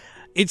shit.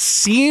 It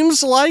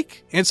seems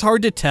like, it's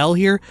hard to tell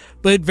here,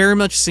 but it very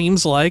much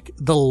seems like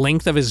the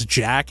length of his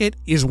jacket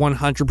is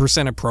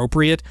 100%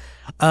 appropriate.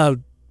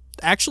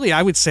 Actually,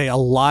 I would say a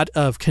lot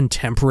of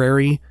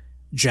contemporary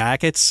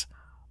jackets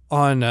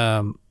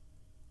on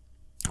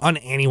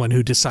anyone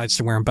who decides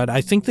to wear them, but I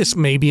think this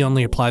maybe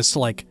only applies to,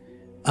 like,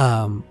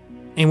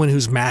 anyone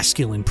who's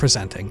masculine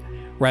presenting,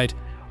 right?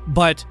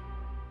 But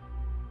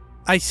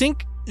I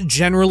think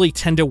generally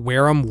tend to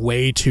wear them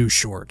way too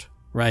short,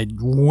 right?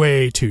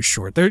 Way too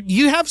short.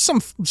 You have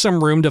some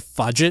room to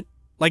fudge it.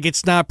 Like,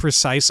 it's not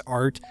precise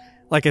art.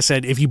 Like I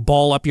said, if you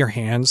ball up your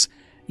hands,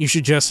 you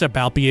should just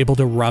about be able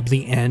to rub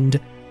the end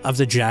of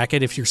the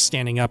jacket if you're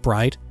standing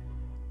upright.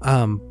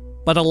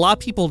 But a lot of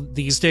people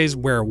these days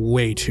wear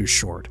way too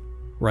short,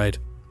 right?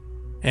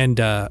 And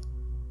I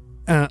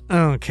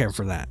don't care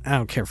for that. I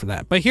don't care for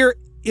that. But here,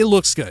 it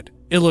looks good.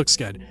 It looks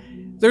good.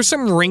 There's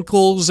some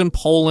wrinkles and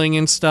pulling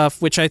and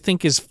stuff, which I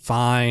think is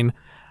fine.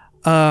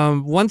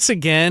 Once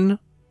again,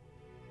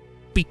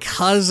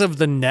 because of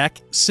the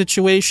neck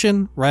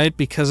situation, right?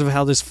 Because of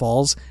how this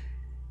falls,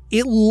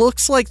 it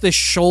looks like the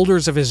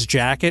shoulders of his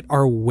jacket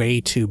are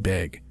way too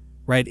big,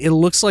 right? It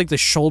looks like the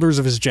shoulders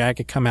of his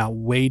jacket come out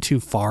way too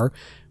far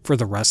for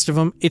the rest of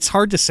him. It's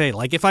hard to say.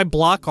 Like, if I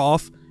block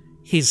off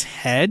his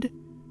head,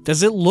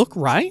 does it look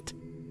right?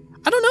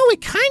 I don't know.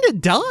 It kind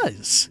of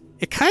does.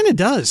 It kind of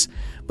does.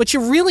 But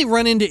you really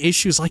run into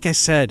issues, like I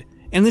said,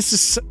 and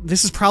this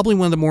is probably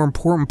one of the more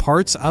important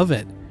parts of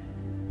it,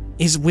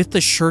 is with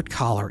the shirt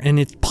collar and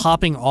it's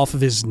popping off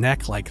of his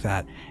neck like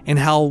that, and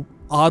how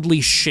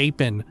oddly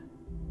shapen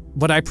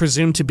what I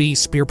presume to be a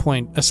spear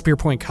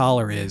point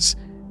collar is,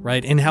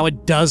 right? And how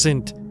it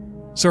doesn't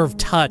sort of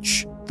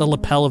touch the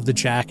lapel of the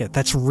jacket.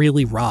 That's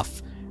really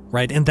rough,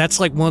 right? And that's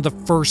like one of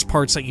the first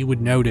parts that you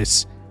would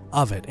notice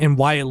of it, and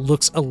why it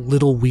looks a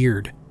little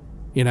weird,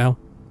 you know?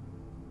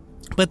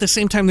 But at the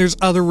same time, there's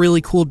other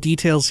really cool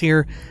details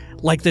here,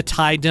 like the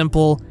tie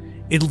dimple.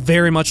 It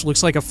very much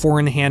looks like a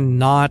 4-in-hand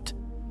knot.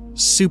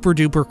 Super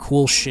duper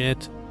cool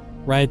shit,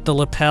 right? The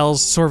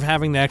lapels sort of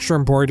having the extra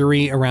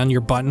embroidery around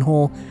your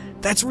buttonhole.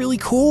 That's really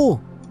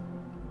cool.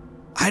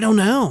 I don't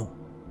know.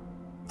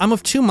 I'm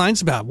of two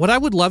minds about it. What I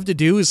would love to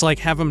do is, like,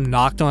 have him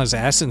knocked on his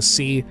ass and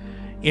see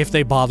if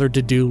they bothered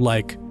to do,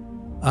 like,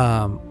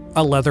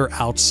 a leather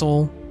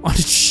outsole on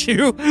his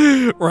shoe,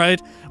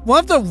 right? One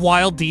of the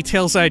wild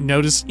details I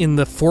noticed in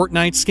the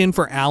Fortnite skin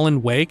for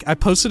Alan Wake, I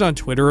posted on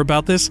Twitter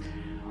about this.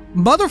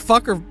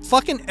 Motherfucker,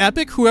 fucking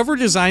epic, whoever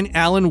designed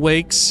Alan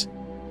Wake's,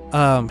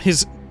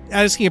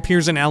 as he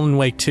appears in Alan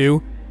Wake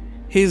 2,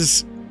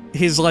 his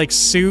like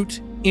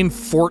suit in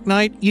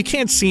Fortnite, you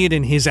can't see it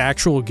in his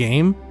actual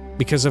game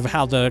because of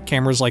how the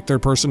camera's like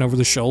third person over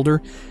the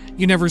shoulder.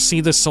 You never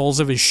see the soles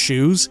of his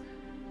shoes.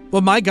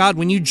 But my god,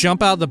 when you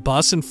jump out of the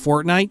bus in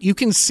Fortnite, you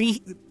can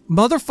see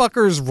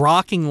motherfuckers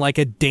rocking like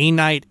a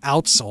day-night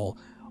outsole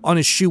on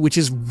his shoe, which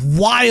is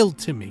wild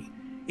to me.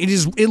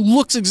 It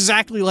looks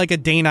exactly like a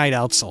day-night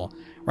outsole,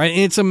 right?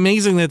 And it's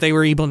amazing that they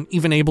were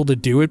even able to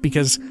do it,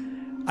 because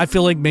I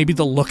feel like maybe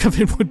the look of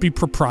it would be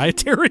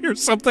proprietary or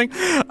something.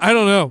 I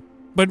don't know,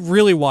 but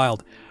really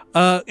wild.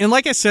 And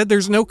like I said,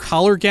 there's no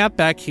collar gap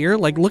back here.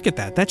 Like, look at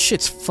that. That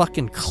shit's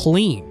fucking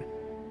clean.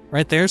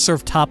 Right there, sort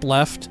of top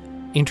left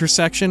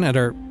intersection at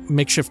our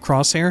makeshift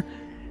crosshair.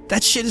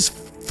 That shit is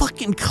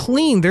fucking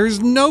clean. There's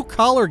no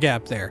collar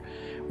gap there,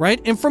 right?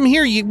 And from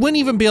here, you wouldn't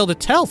even be able to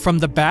tell. From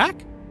the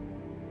back,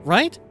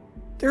 right?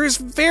 There is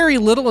very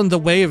little in the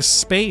way of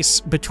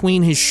space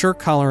between his shirt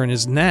collar and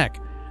his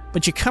neck.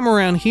 But you come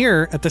around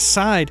here at the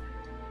side.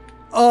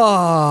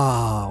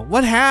 Oh,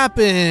 what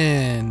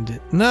happened?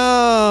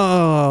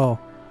 No.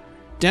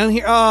 Down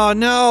here. Oh,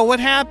 no, what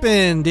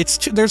happened?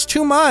 There's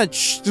too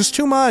much. There's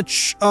too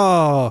much.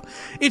 Oh,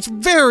 it's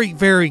very,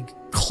 very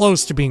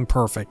close to being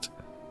perfect.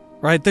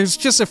 Right? There's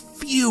just a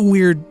few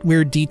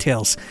weird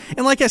details.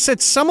 And like I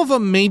said, some of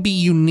them may be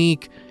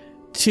unique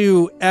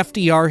to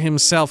FDR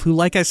himself, who,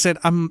 like I said,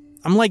 I'm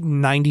like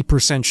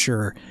 90%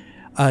 sure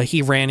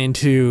he ran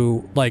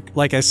into,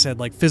 like I said,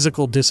 like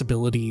physical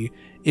disability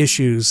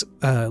issues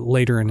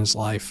later in his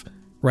life,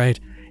 right?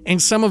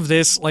 And some of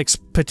this, like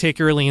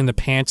particularly in the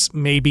pants,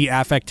 may be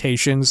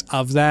affectations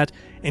of that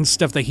and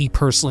stuff that he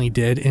personally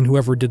did, and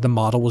whoever did the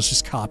model was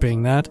just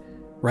copying that,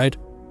 right?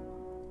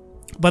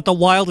 But the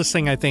wildest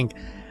thing, I think,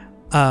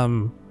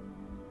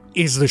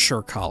 is the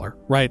shirt collar,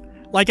 right?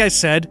 Like I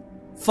said,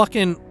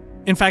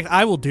 in fact,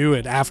 I will do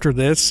it after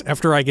this,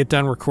 after I get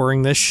done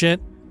recording this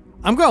shit.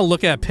 I'm gonna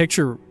look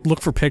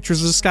for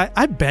pictures of this guy.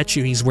 I bet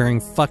you he's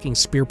wearing fucking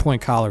spear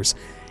point collars.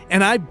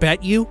 And I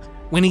bet you,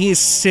 when he is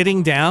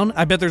sitting down,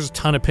 I bet there's a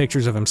ton of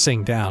pictures of him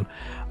sitting down.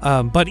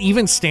 But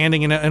even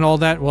standing and all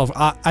that, well,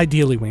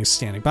 ideally when he's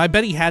standing. But I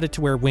bet he had it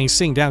to where when he's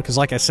sitting down, because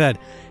like I said,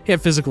 he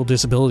had physical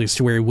disabilities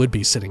to where he would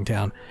be sitting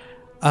down.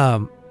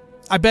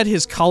 I bet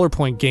his collar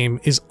point game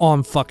is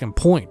on fucking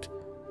point,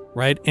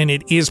 right? And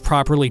it is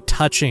properly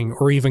touching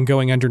or even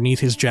going underneath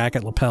his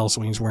jacket lapels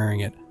when he's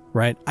wearing it,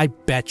 right? I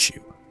bet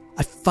you.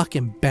 I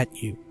fucking bet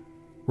you,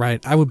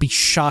 right? I would be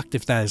shocked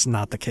if that is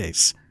not the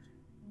case.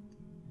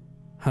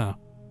 Huh.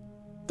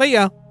 But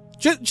yeah,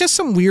 just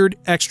some weird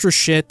extra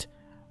shit.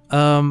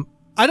 I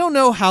don't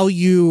know how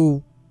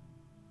you...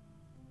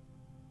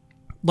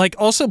 Like,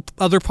 also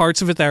other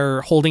parts of it that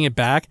are holding it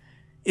back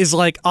is,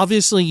 like,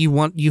 obviously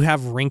you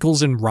have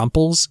wrinkles and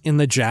rumples in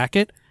the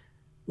jacket.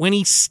 When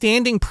he's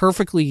standing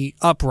perfectly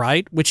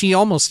upright, which he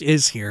almost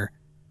is here,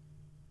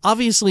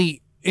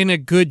 obviously in a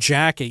good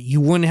jacket, you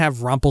wouldn't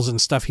have rumples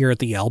and stuff here at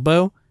the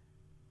elbow.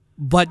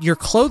 But your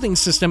clothing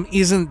system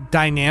isn't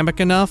dynamic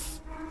enough,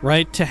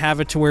 right, to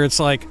have it to where it's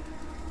like,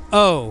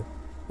 oh,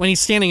 when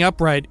he's standing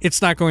upright,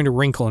 it's not going to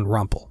wrinkle and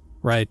rumple,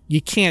 right? You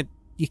can't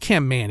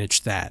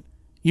manage that.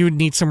 You would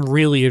need some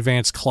really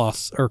advanced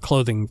cloth or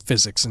clothing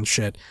physics and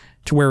shit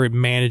to where it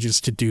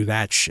manages to do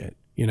that shit,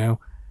 you know?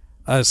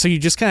 So you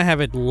just kind of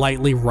have it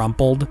lightly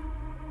rumpled,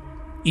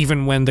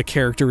 even when the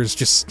character is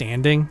just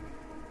standing.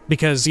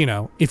 Because, you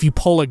know, if you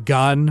pull a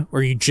gun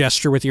or you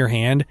gesture with your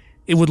hand,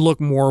 it would look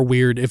more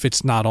weird if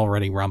it's not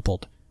already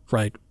rumpled,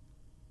 right?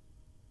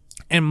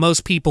 And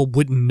most people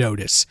wouldn't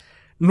notice.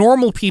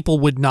 Normal people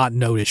would not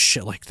notice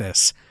shit like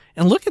this.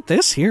 And look at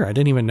this here. I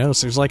didn't even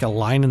notice. There's like a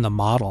line in the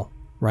model,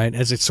 right?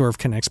 As it sort of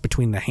connects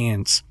between the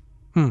hands.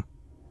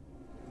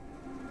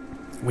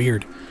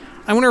 Weird.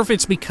 I wonder if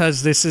it's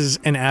because this is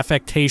an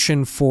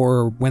affectation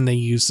for when they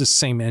use the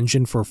same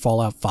engine for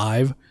Fallout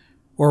 5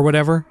 or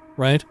whatever,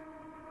 right?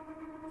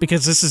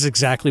 Because this is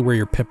exactly where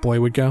your Pip-Boy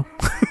would go.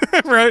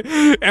 Right?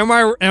 Am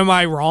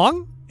I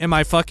wrong? Am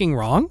I fucking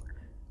wrong?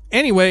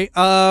 Anyway,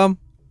 wow.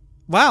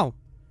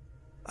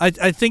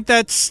 I think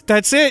that's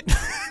it.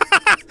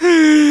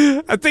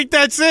 I think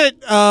that's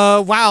it.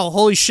 Wow,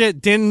 holy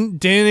shit.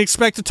 Didn't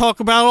expect to talk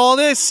about all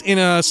this in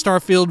a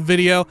Starfield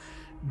video.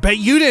 Bet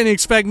you didn't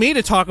expect me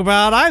to talk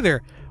about it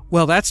either.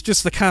 Well, that's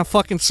just the kind of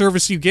fucking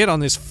service you get on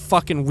this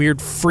fucking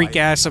weird freak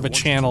ass of a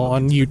channel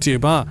on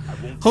YouTube, huh?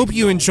 Hope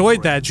you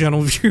enjoyed that,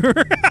 gentle viewer.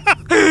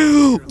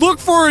 Look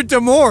forward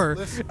to more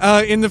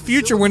in the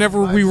future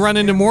whenever we run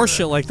into more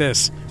shit like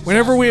this.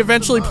 Whenever we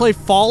eventually play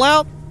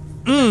Fallout,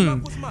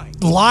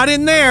 lot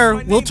in there.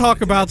 We'll talk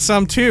about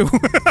some too.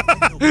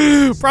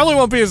 Probably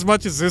won't be as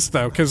much as this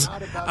though, because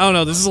I don't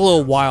know, this is a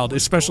little wild,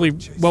 especially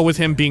well with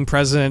him being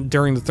president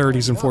during the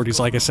 30s and 40s,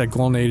 like I said,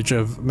 golden age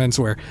of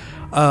menswear.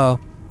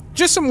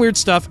 Just some weird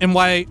stuff, and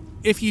why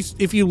if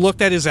you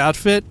looked at his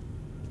outfit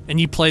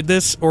and you played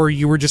this, or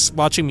you were just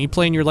watching me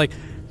play and you're like,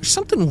 there's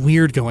something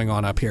weird going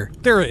on up here.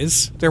 There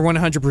is. There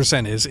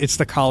 100% is. It's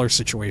the collar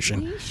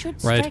situation. We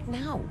should right? strike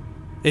now.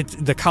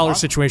 The collar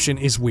situation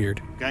is weird.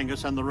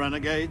 Genghis and the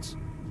renegades?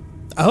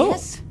 Oh.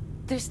 Yes,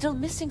 they're still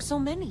missing so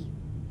many.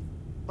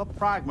 The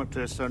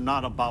pragmatists are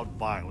not about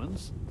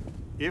violence.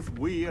 If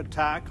we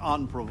attack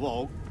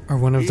unprovoked, Or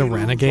one of the he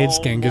loses renegades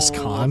all Genghis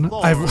moral Khan?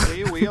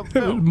 authority we have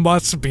built.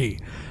 Must be.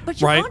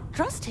 But you right? can't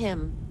trust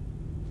him.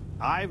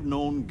 I've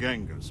known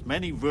Genghis,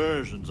 many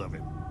versions of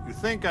him. You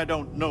think I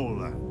don't know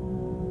that?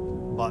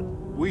 But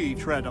we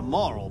tread a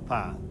moral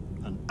path,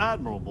 an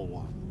admirable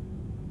one.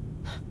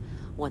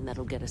 One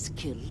that'll get us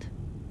killed.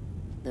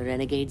 The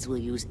renegades will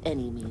use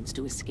any means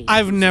to escape.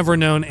 I've never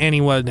known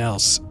anyone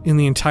else in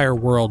the entire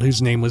world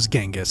whose name was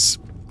Genghis.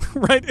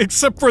 Right?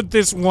 Except for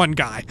this one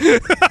guy.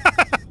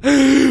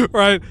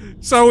 Right?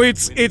 So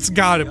it's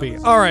gotta be.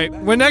 Alright,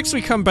 when next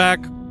we come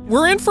back,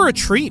 we're in for a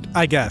treat,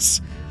 I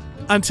guess.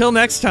 Until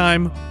next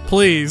time,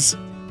 please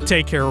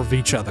take care of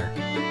each other.